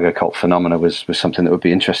sort of cargo cult phenomena was something that would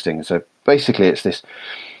be interesting. So basically, it's this,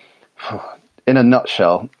 in a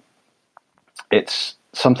nutshell, it's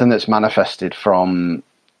something that's manifested from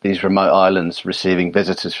these remote islands receiving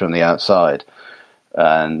visitors from the outside.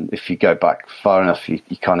 And if you go back far enough, you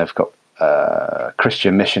kind of got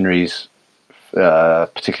Christian missionaries,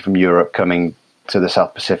 particularly from Europe, coming to the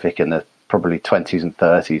South Pacific in the probably 20s and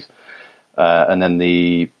 30s. And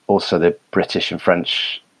then also the British and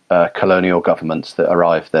French colonial governments that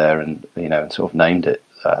arrived there and sort of named it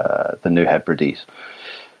the New Hebrides.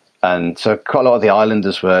 And so quite a lot of the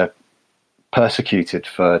islanders were persecuted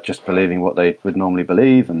for just believing what they would normally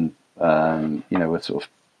believe, and were sort of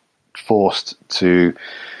forced to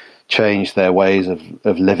change their ways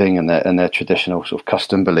of living and their traditional sort of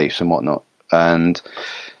custom beliefs and whatnot. And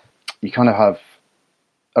you kind of have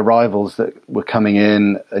arrivals that were coming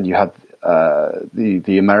in, and you had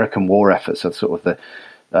the American war efforts of sort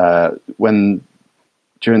of when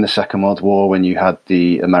during the Second World War, when you had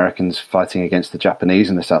the Americans fighting against the Japanese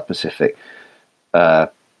in the South Pacific,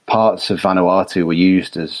 parts of Vanuatu were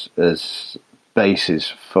used as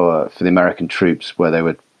bases for the American troops, where they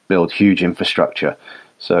would build huge infrastructure.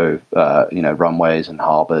 So, runways and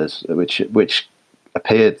harbours, which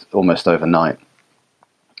appeared almost overnight.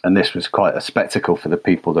 And this was quite a spectacle for the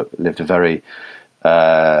people that lived a very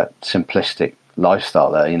simplistic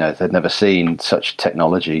lifestyle there. They'd never seen such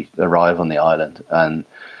technology arrive on the island. And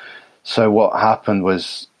so what happened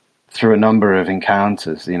was, through a number of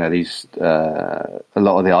encounters, a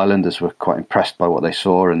lot of the islanders were quite impressed by what they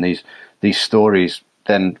saw, and these stories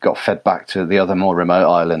then got fed back to the other more remote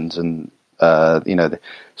islands, and the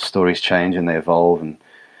stories change and they evolve, and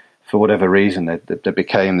for whatever reason there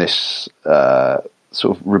became this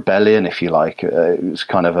sort of rebellion, if you like. It was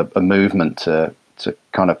kind of a movement to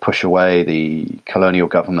kind of push away the colonial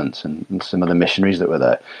governments and some of the missionaries that were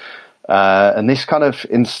there, and this kind of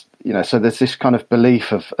so there's this kind of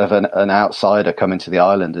belief of an outsider coming to the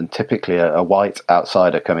island, and typically a white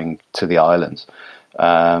outsider coming to the islands,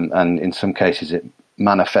 and in some cases it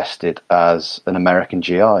manifested as an American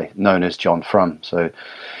GI known as John Frum. So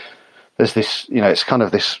there's this, it's kind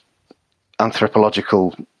of this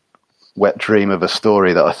anthropological wet dream of a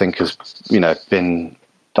story that I think has, been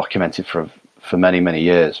documented for many, many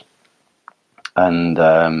years. And,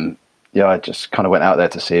 I just kind of went out there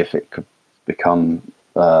to see if it could become,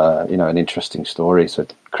 an interesting story. So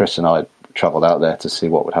Chris and I traveled out there to see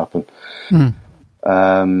what would happen.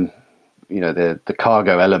 The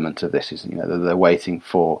cargo element of this is, they're waiting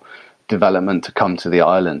for development to come to the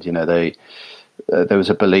island. There was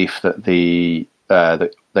a belief that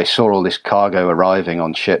that they saw all this cargo arriving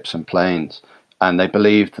on ships and planes, and they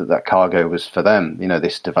believed that cargo was for them.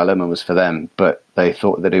 This development was for them, but they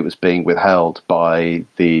thought that it was being withheld by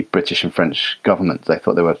the British and French government. They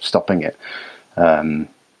thought they were stopping it.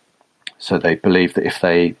 So they believed that if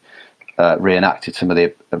they reenacted some of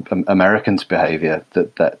the Americans' behaviour,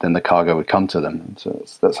 that then the cargo would come to them. So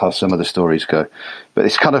that's how some of the stories go. But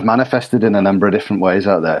it's kind of manifested in a number of different ways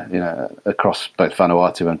out there, across both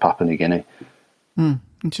Vanuatu and Papua New Guinea.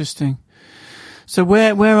 Interesting. So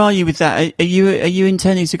where are you with that? Are you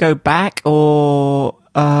intending to go back, or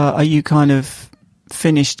are you kind of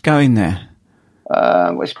finished going there?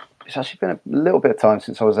 It's actually been a little bit of time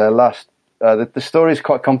since I was there last. The story is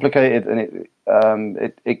quite complicated, and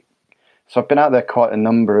so I've been out there quite a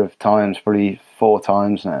number of times, probably 4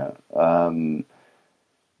 times now.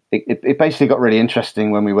 It basically got really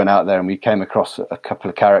interesting when we went out there and we came across a couple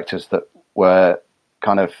of characters that were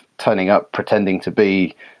kind of turning up, pretending to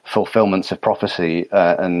be fulfillments of prophecy,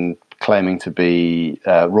 and claiming to be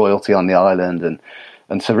royalty on the island.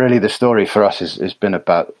 And so really the story for us has been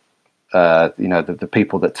about the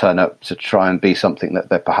people that turn up to try and be something that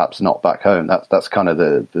they're perhaps not back home. That's kind of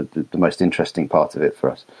the most interesting part of it for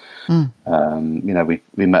us.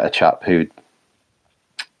 We met a chap who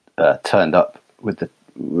turned up with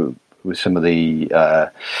some of the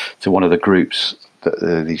to one of the groups,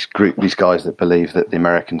 these guys that believe that the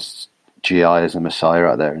Americans GI is a messiah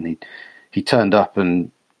out there, and he turned up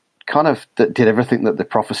and kind of did everything that the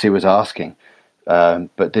prophecy was asking.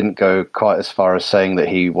 But didn't go quite as far as saying that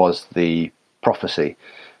he was the prophecy,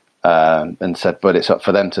 and said, but it's up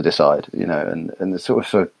for them to decide, and there's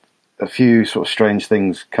sort of a few sort of strange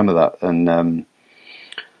things come of that. And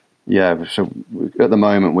so at the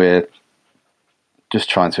moment we're just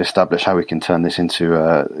trying to establish how we can turn this into,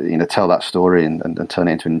 tell that story and turn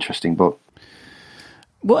it into an interesting book.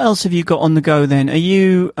 What else have you got on the go then? Are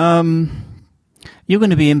you, you're going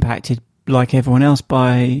to be impacted like everyone else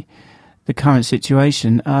by the current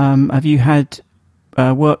situation. Have you had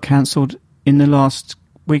work cancelled in the last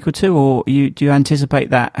week or two, or do you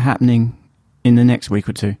anticipate that happening in the next week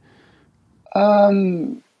or two?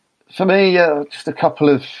 For me, just a couple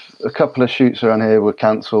of shoots around here were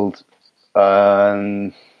cancelled,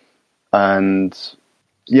 and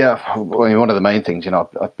yeah, one of the main things,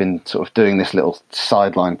 I've been sort of doing this little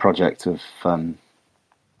sideline project of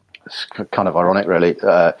it's kind of ironic, really.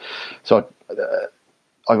 So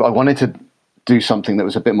I wanted to do something that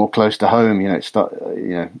was a bit more close to home.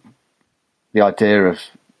 The idea of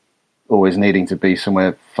always needing to be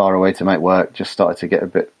somewhere far away to make work just started to get a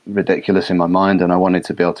bit ridiculous in my mind, and I wanted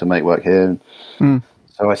to be able to make work here.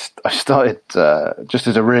 So I started just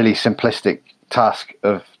as a really simplistic task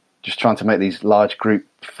of just trying to make these large group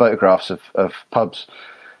photographs of pubs.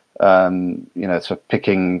 So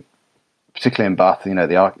picking, particularly in Bath,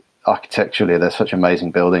 architecturally, they're such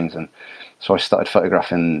amazing buildings, and so I started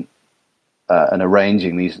photographing and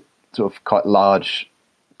arranging these sort of quite large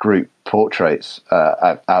group portraits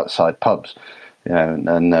outside pubs.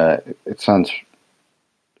 And it sounds,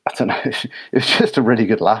 I don't know, it's just a really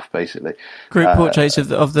good laugh, basically. Group portraits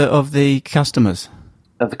of the customers.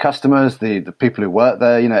 Of the customers, the people who work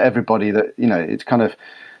there, everybody that, it's kind of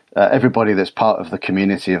everybody that's part of the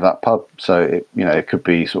community of that pub. So it could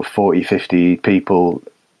be sort of 40, 50 people,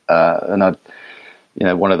 and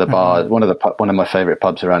one of the bars, one of my favorite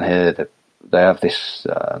pubs around here, they have this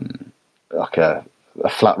like a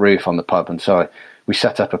flat roof on the pub, and so we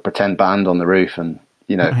set up a pretend band on the roof, and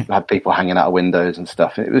had people hanging out of windows and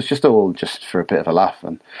stuff. It was just all just for a bit of a laugh,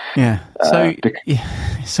 and so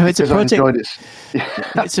it's a project.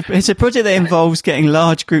 It's a project that involves getting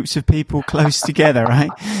large groups of people close together, right?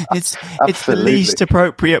 It's the least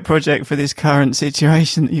appropriate project for this current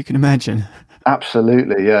situation that you can imagine.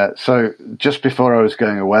 Absolutely, yeah. So just before I was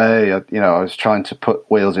going away, I was trying to put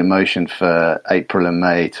wheels in motion for April and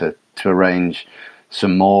May to arrange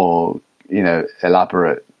some more,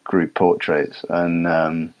 elaborate group portraits, and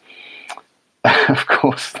of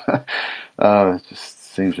course, it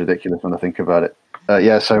just seems ridiculous when I think about it.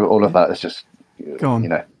 So all of that is just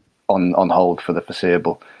on hold for the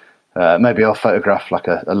foreseeable. Maybe I'll photograph like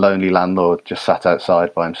a lonely landlord just sat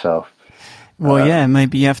outside by himself. Well,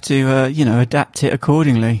 maybe you have to, adapt it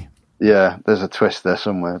accordingly. Yeah, there's a twist there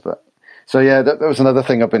somewhere. But so that was another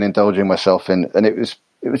thing I've been indulging myself in, and it was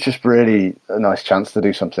just really a nice chance to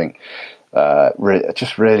do something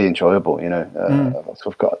just really enjoyable. I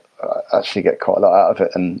actually get quite a lot out of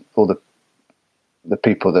it, and all the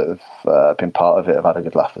people that have been part of it have had a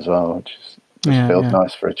good laugh as well, which just feels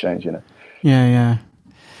nice for a change. Yeah.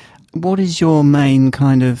 What is your main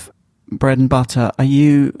kind of bread and butter? I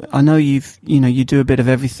know you do a bit of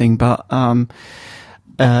everything, but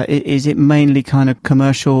is it mainly kind of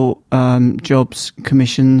commercial jobs,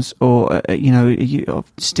 commissions, or are you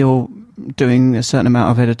still doing a certain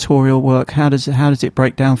amount of editorial work? How does it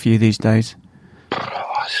break down for you these days?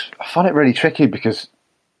 I find it really tricky because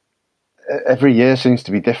every year seems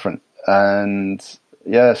to be different, and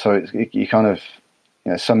so you kind of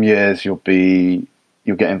some years you'll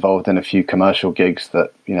get involved in a few commercial gigs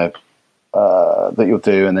that that you'll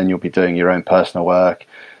do, and then you'll be doing your own personal work,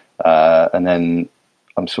 and then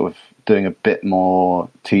I'm sort of doing a bit more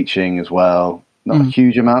teaching as well, not a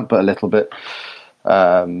huge amount, but a little bit,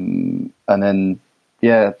 and then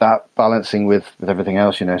that balancing with everything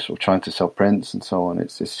else, sort of trying to sell prints and so on.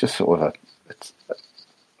 It's just sort of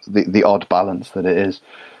the odd balance that it is.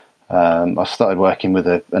 I started working with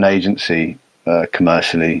an agency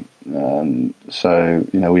commercially, so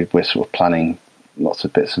we're sort of planning lots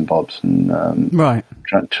of bits and bobs, and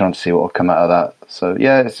trying to see what will come out of that. So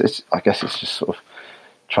it's I guess it's just sort of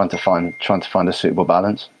trying to find a suitable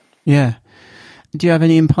balance. Yeah. Do you have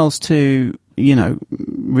any impulse to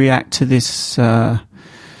react to this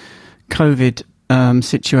COVID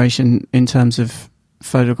situation in terms of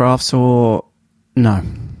photographs, or no?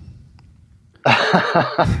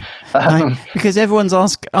 Because everyone's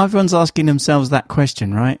asking themselves that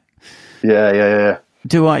question, right? Yeah.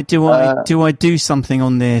 Do I do something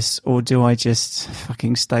on this, or do I just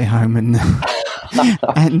fucking stay home and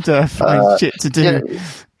find shit to do?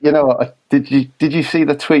 Did you see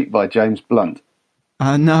the tweet by James Blunt?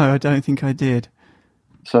 No, I don't think I did.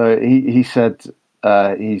 So he said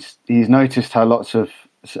he's noticed how lots of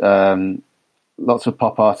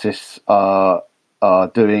pop artists are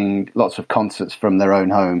doing lots of concerts from their own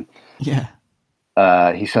home. Yeah.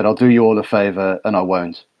 He said, "I'll do you all a favour, and I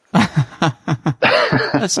won't."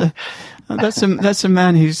 That's a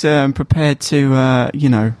man who's prepared to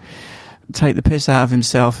take the piss out of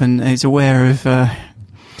himself, and is aware of the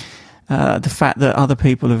fact that other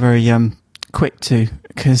people are very quick to,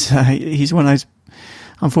 because he's one of those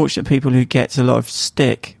unfortunate people who gets a lot of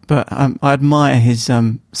stick. But I admire his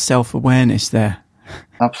self-awareness there.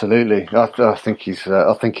 Absolutely, I think he's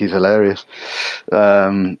hilarious.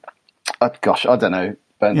 I don't know,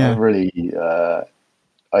 Ben. Yeah. Really.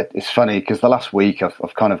 It's funny because the last week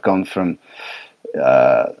I've kind of gone from,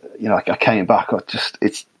 I came back.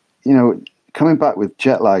 Coming back with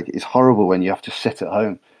jet lag is horrible when you have to sit at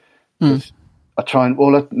home. I just try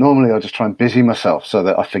and busy myself so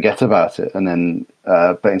that I forget about it, and then,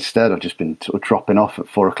 but instead I've just been sort of dropping off at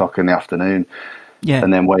 4:00 in the afternoon, Yeah.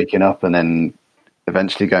 and then waking up and then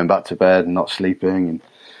eventually going back to bed and not sleeping. And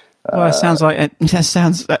well, it sounds like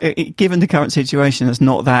given the current situation, it's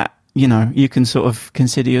not that, you can sort of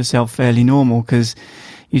consider yourself fairly normal because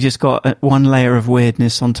you just got one layer of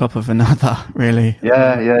weirdness on top of another, really.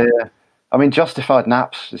 Yeah. I mean, justified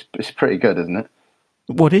naps is pretty good, isn't it?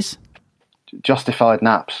 What is? Justified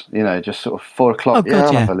naps, just sort of 4 o'clock. Oh, God,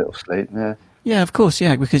 I'll have a little sleep. Yeah. Yeah, of course,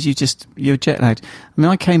 yeah, because you're jet lagged. I mean,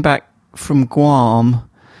 I came back from Guam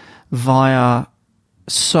via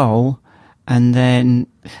Seoul and then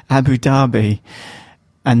Abu Dhabi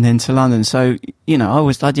and then to London. So,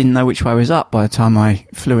 I didn't know which way was up by the time I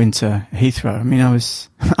flew into Heathrow. I mean, I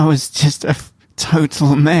was just a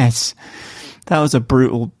total mess. That was a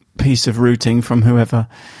brutal piece of routing from whoever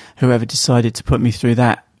decided to put me through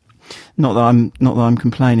that. Not that I'm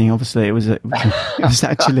complaining. Obviously, it was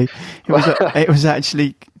actually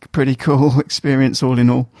a pretty cool experience all in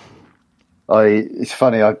all. It's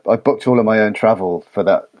funny. I booked all of my own travel for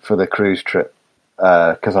the cruise trip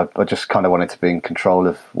because I just kind of wanted to be in control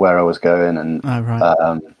of where I was going, and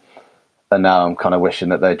and now I'm kind of wishing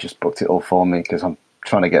that they just booked it all for me because I'm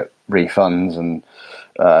trying to get refunds and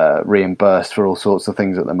reimbursed for all sorts of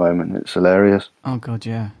things at the moment. It's hilarious. Oh God,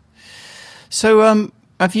 yeah. So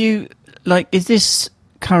have you is this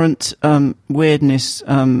current weirdness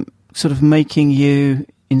sort of making you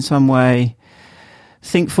in some way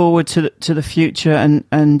think forward to the future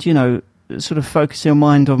and sort of focus your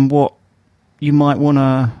mind on what you might want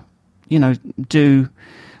to do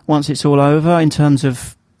once it's all over in terms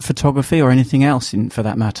of photography or anything else for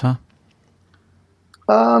that matter?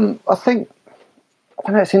 I think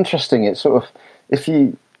it's interesting. It's sort of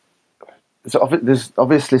there's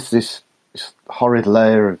obviously this horrid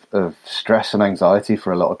layer of stress and anxiety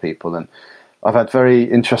for a lot of people, and I've had very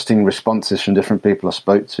interesting responses from different people I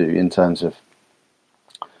spoke to in terms of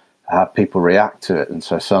how people react to it. And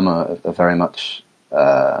so some are very much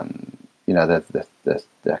they're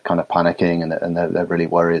kind of panicking and they're really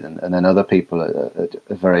worried, and then other people are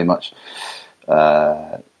very much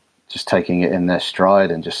just taking it in their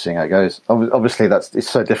stride and just seeing how it goes. Obviously it's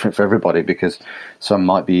so different for everybody because some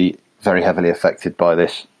might be very heavily affected by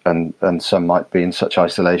this, and some might be in such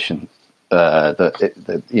isolation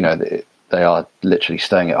that they are literally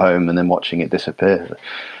staying at home and then watching it disappear.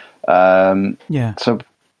 So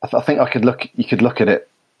I think you could look at it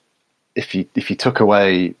if you took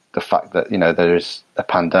away the fact that there is a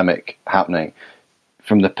pandemic happening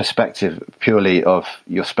from the perspective purely of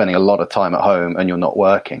you're spending a lot of time at home and you're not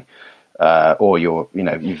working, or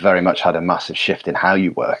you've very much had a massive shift in how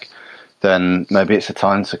you work. Then maybe it's a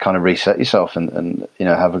time to kind of reset yourself and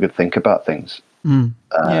have a good think about things,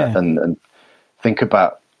 and think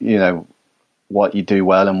about what you do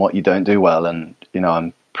well and what you don't do well. And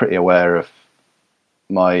I'm pretty aware of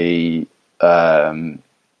my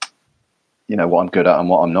what I'm good at and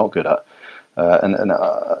what I'm not good at, and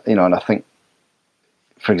I think,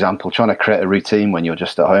 for example, trying to create a routine when you're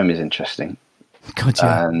just at home is interesting.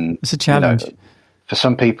 Gotcha. And it's a challenge for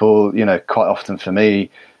some people. Quite often for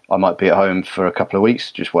me, I might be at home for a couple of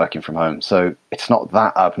weeks just working from home. So it's not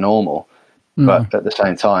that abnormal. But at the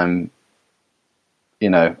same time,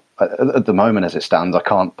 at the moment as it stands, I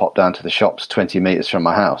can't pop down to the shops 20 meters from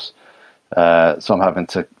my house. So I'm having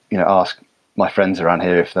to, ask my friends around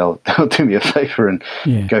here if they'll do me a favor and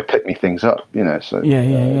go pick me things up, So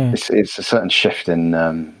it's a certain shift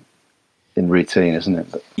in routine, isn't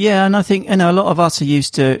it? But, yeah, and I think a lot of us are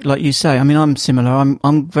used to, like you say. I mean, I'm similar.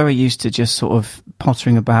 I'm very used to just sort of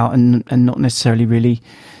pottering about and not necessarily really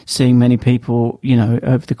seeing many people,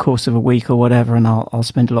 over the course of a week or whatever. And I'll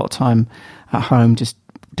spend a lot of time at home just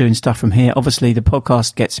doing stuff from here. Obviously, the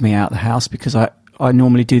podcast gets me out of the house because I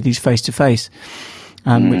normally do these face to face,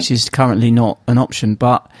 which is currently not an option.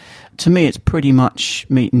 But to me, it's pretty much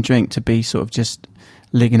meat and drink to be sort of just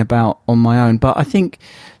ligging about on my own. But I think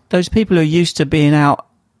those people who are used to being out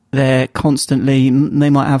there constantly, they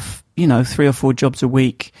might have, 3 or 4 jobs a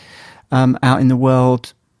week out in the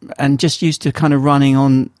world and just used to kind of running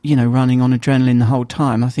on adrenaline the whole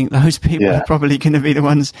time. I think those people are probably going to be the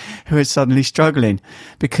ones who are suddenly struggling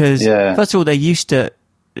because first of all, they're used to,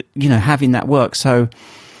 having that work. So,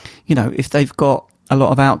 if they've got a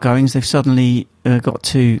lot of outgoings, they've suddenly got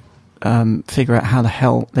to figure out how the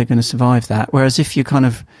hell they're going to survive that. Whereas if you kind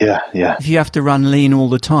of, if you have to run lean all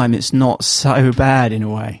the time, it's not so bad in a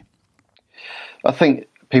way. I think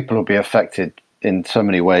people will be affected in so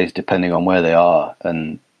many ways depending on where they are.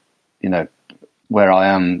 And, where I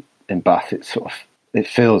am in Bath, it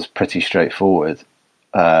feels pretty straightforward.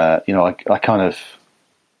 I kind of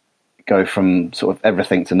go from sort of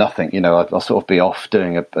everything to nothing. I'll sort of be off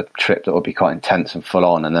doing a trip that will be quite intense and full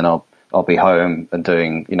on, and then I'll I'll be home and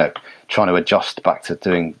doing, trying to adjust back to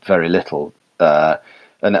doing very little.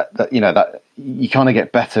 And that you kind of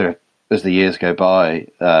get better as the years go by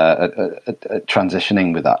at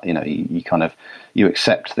transitioning with that. You kind of, you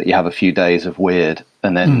accept that you have a few days of weird,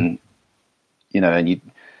 and then, and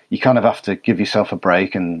you kind of have to give yourself a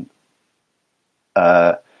break and,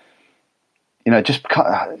 just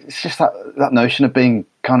it's just that notion of being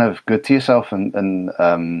kind of good to yourself and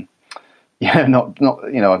not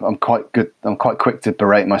I'm quite good. I'm quite quick to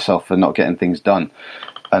berate myself for not getting things done,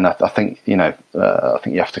 and I think you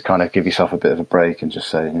have to kind of give yourself a bit of a break and just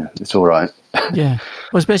say it's all right. Yeah,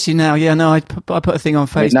 well, especially now. Yeah, no, I put a thing on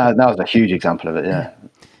Facebook. Now is a huge example of it. Yeah.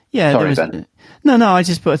 Yeah, sorry, Ben. No, I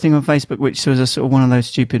just put a thing on Facebook, which was a sort of one of those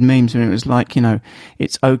stupid memes, and it was like,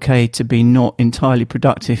 it's okay to be not entirely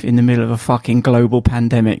productive in the middle of a fucking global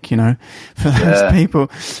pandemic, for those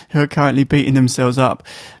people who are currently beating themselves up.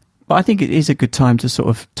 But I think it is a good time to sort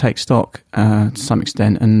of take stock to some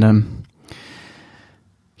extent and,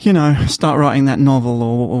 start writing that novel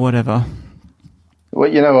or whatever.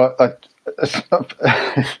 Well,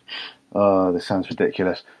 oh, this sounds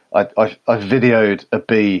ridiculous. I videoed a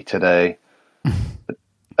bee today,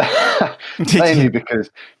 mainly because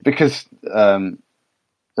my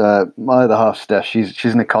other half, Steph, she's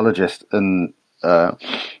an ecologist, and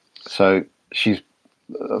so she's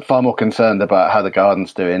far more concerned about how the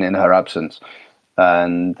garden's doing in her absence,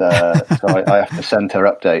 and so I have to send her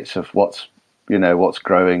updates of what's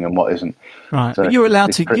growing and what isn't. Right, so but you're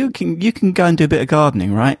allowed to. You can go and do a bit of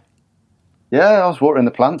gardening, right? Yeah, I was watering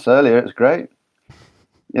the plants earlier. It was great.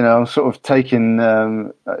 I'm sort of taking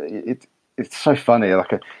it's so funny.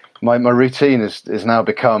 Like my routine is now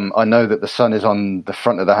become. I know that the sun is on the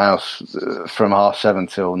front of the house from 7:30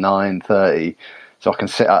 till 9:30, so I can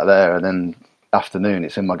sit out there, and then afternoon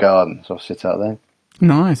it's in my garden, so I sit out there.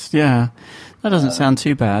 Nice, yeah. That doesn't sound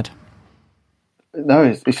too bad.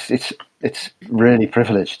 No, it's really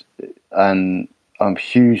privileged, and I'm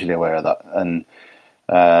hugely aware of that. And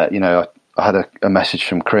I had a message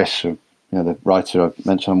from Chris, the writer I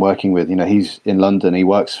mentioned I'm working with. He's in London. He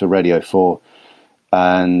works for Radio 4,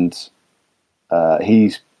 and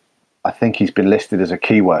I think he's been listed as a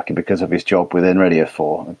key worker because of his job within Radio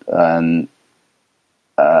 4, and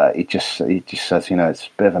he just says, it's a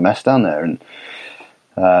bit of a mess down there, and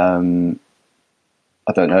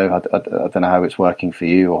I don't know. I don't know how it's working for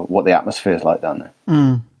you or what the atmosphere is like down there.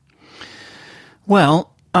 Mm.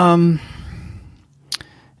 Well,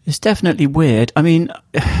 it's definitely weird. I mean,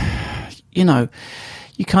 you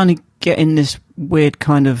kind of get in this weird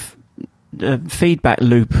kind of feedback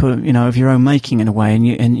loop, of your own making in a way,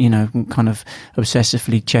 and kind of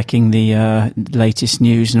obsessively checking the latest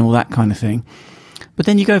news and all that kind of thing. But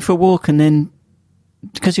then you go for a walk, and then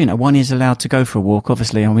because one is allowed to go for a walk.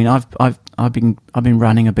 Obviously, I mean, I've been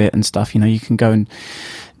running a bit and stuff. You can go and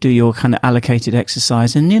do your kind of allocated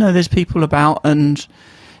exercise, and there's people about, and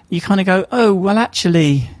you kind of go, oh well,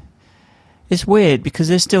 actually. It's weird because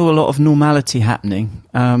there's still a lot of normality happening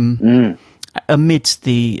amidst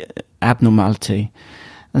the abnormality,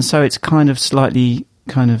 and so it's kind of slightly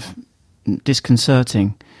kind of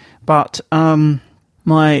disconcerting. But I've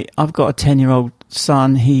got a 10-year-old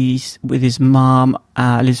son. He's with his mum,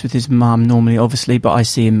 lives with his mum normally, obviously, but I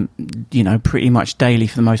see him, pretty much daily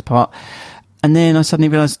for the most part. And then I suddenly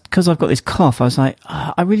realised, because I've got this cough, I was like,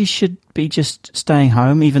 I really should be just staying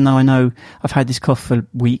home, even though I know I've had this cough for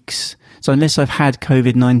weeks. So unless I've had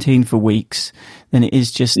COVID-19 for weeks, then it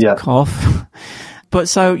is just a cough. But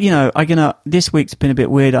so, this week's been a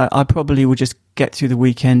bit weird. I probably will just get through the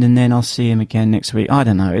weekend and then I'll see him again next week. I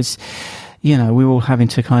don't know. It's, we're all having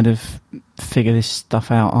to kind of figure this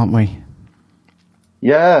stuff out, aren't we?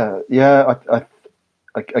 Yeah. I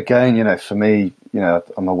again, for me,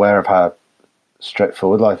 I'm aware of how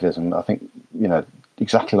straightforward life is. And I think,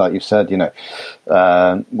 exactly like you said,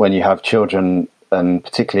 when you have children, and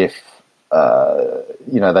particularly if,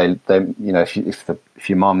 if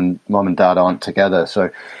your mum and dad aren't together, so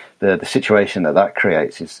the situation that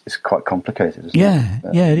creates is quite complicated, isn't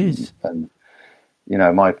it? Yeah, it is. And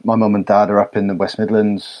my mum and dad are up in the West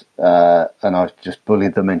Midlands, and I've just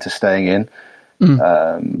bullied them into staying in.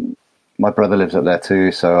 My brother lives up there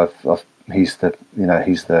too, so he's the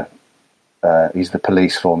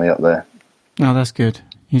police for me up there. Oh, that's good.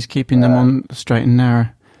 He's keeping them on straight and narrow.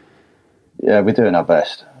 Yeah, we're doing our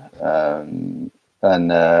best. And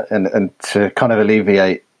to kind of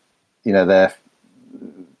alleviate, their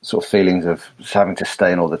sort of feelings of just having to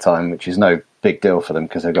stay in all the time, which is no big deal for them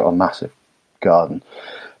because they've got a massive garden.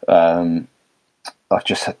 I've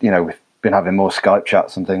just, we've been having more Skype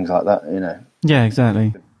chats and things like that, Yeah,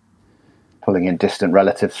 exactly. Pulling in distant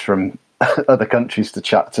relatives from other countries to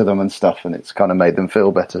chat to them and stuff, and it's kind of made them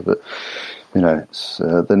feel better. But it's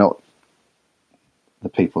they're not the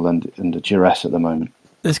people under duress at the moment.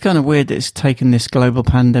 It's kind of weird that it's taken this global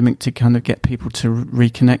pandemic to kind of get people to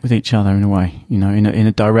reconnect with each other in a way, in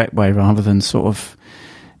a direct way rather than sort of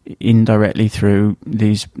indirectly through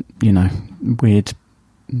these, weird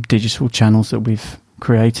digital channels that we've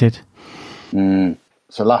created. So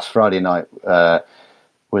last Friday night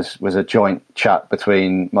was a joint chat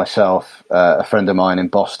between myself, a friend of mine in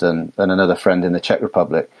Boston, and another friend in the Czech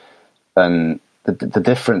Republic, and the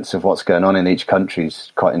difference of what's going on in each country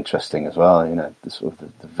is quite interesting as well. The sort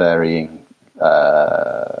of the varying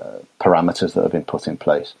parameters that have been put in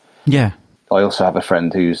place. Yeah. I also have a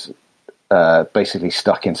friend who's basically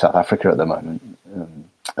stuck in South Africa at the moment,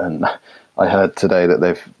 and I heard today that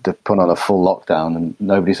they've put on a full lockdown and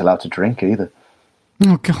nobody's allowed to drink either.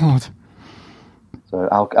 Oh God! So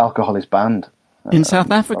alcohol is banned in South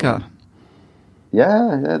Africa.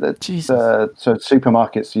 Yeah. Jesus. So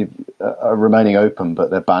supermarkets are remaining open, but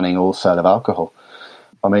they're banning all sale of alcohol.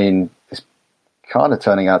 I mean, it's kind of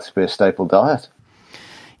turning out to be a staple diet.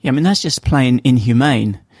 Yeah, I mean that's just plain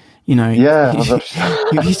inhumane. Yeah.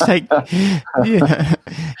 You take,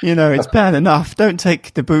 it's bad enough. Don't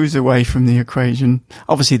take the booze away from the equation.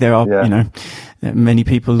 Obviously, there are, many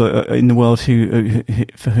people in the world who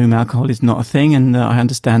for whom alcohol is not a thing, and I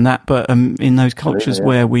understand that. But in those cultures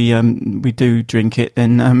where we do drink it,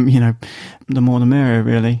 then the more the merrier,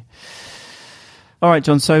 really. All right,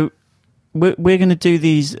 John. So we're going to do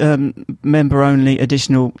these member-only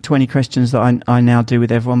additional 20 questions that I now do with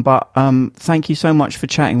everyone. But thank you so much for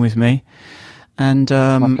chatting with me, and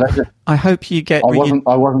my pleasure. I hope you get.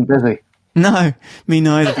 I wasn't busy. No, me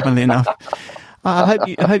neither. Funnily enough, I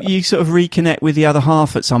hope you sort of reconnect with the other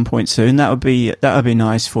half at some point soon. That would be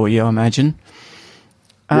nice for you, I imagine.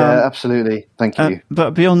 Yeah, absolutely. Thank you.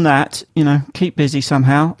 But beyond that, keep busy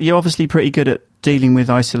somehow. You're obviously pretty good at dealing with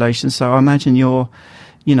isolation, so I imagine you're,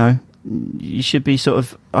 you should be sort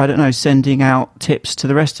of, I don't know, sending out tips to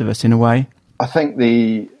the rest of us in a way. I think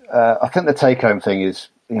the take-home thing is,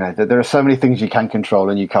 that there are so many things you can control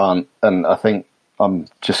and you can't, and I think I'm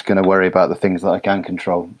just going to worry about the things that I can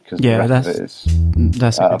control, because the rest of it is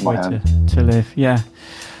that's a good way to live. Yeah.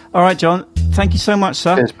 All right, John. Thank you so much,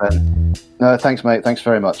 sir. Cheers, Ben. No, thanks, mate. Thanks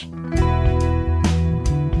very much.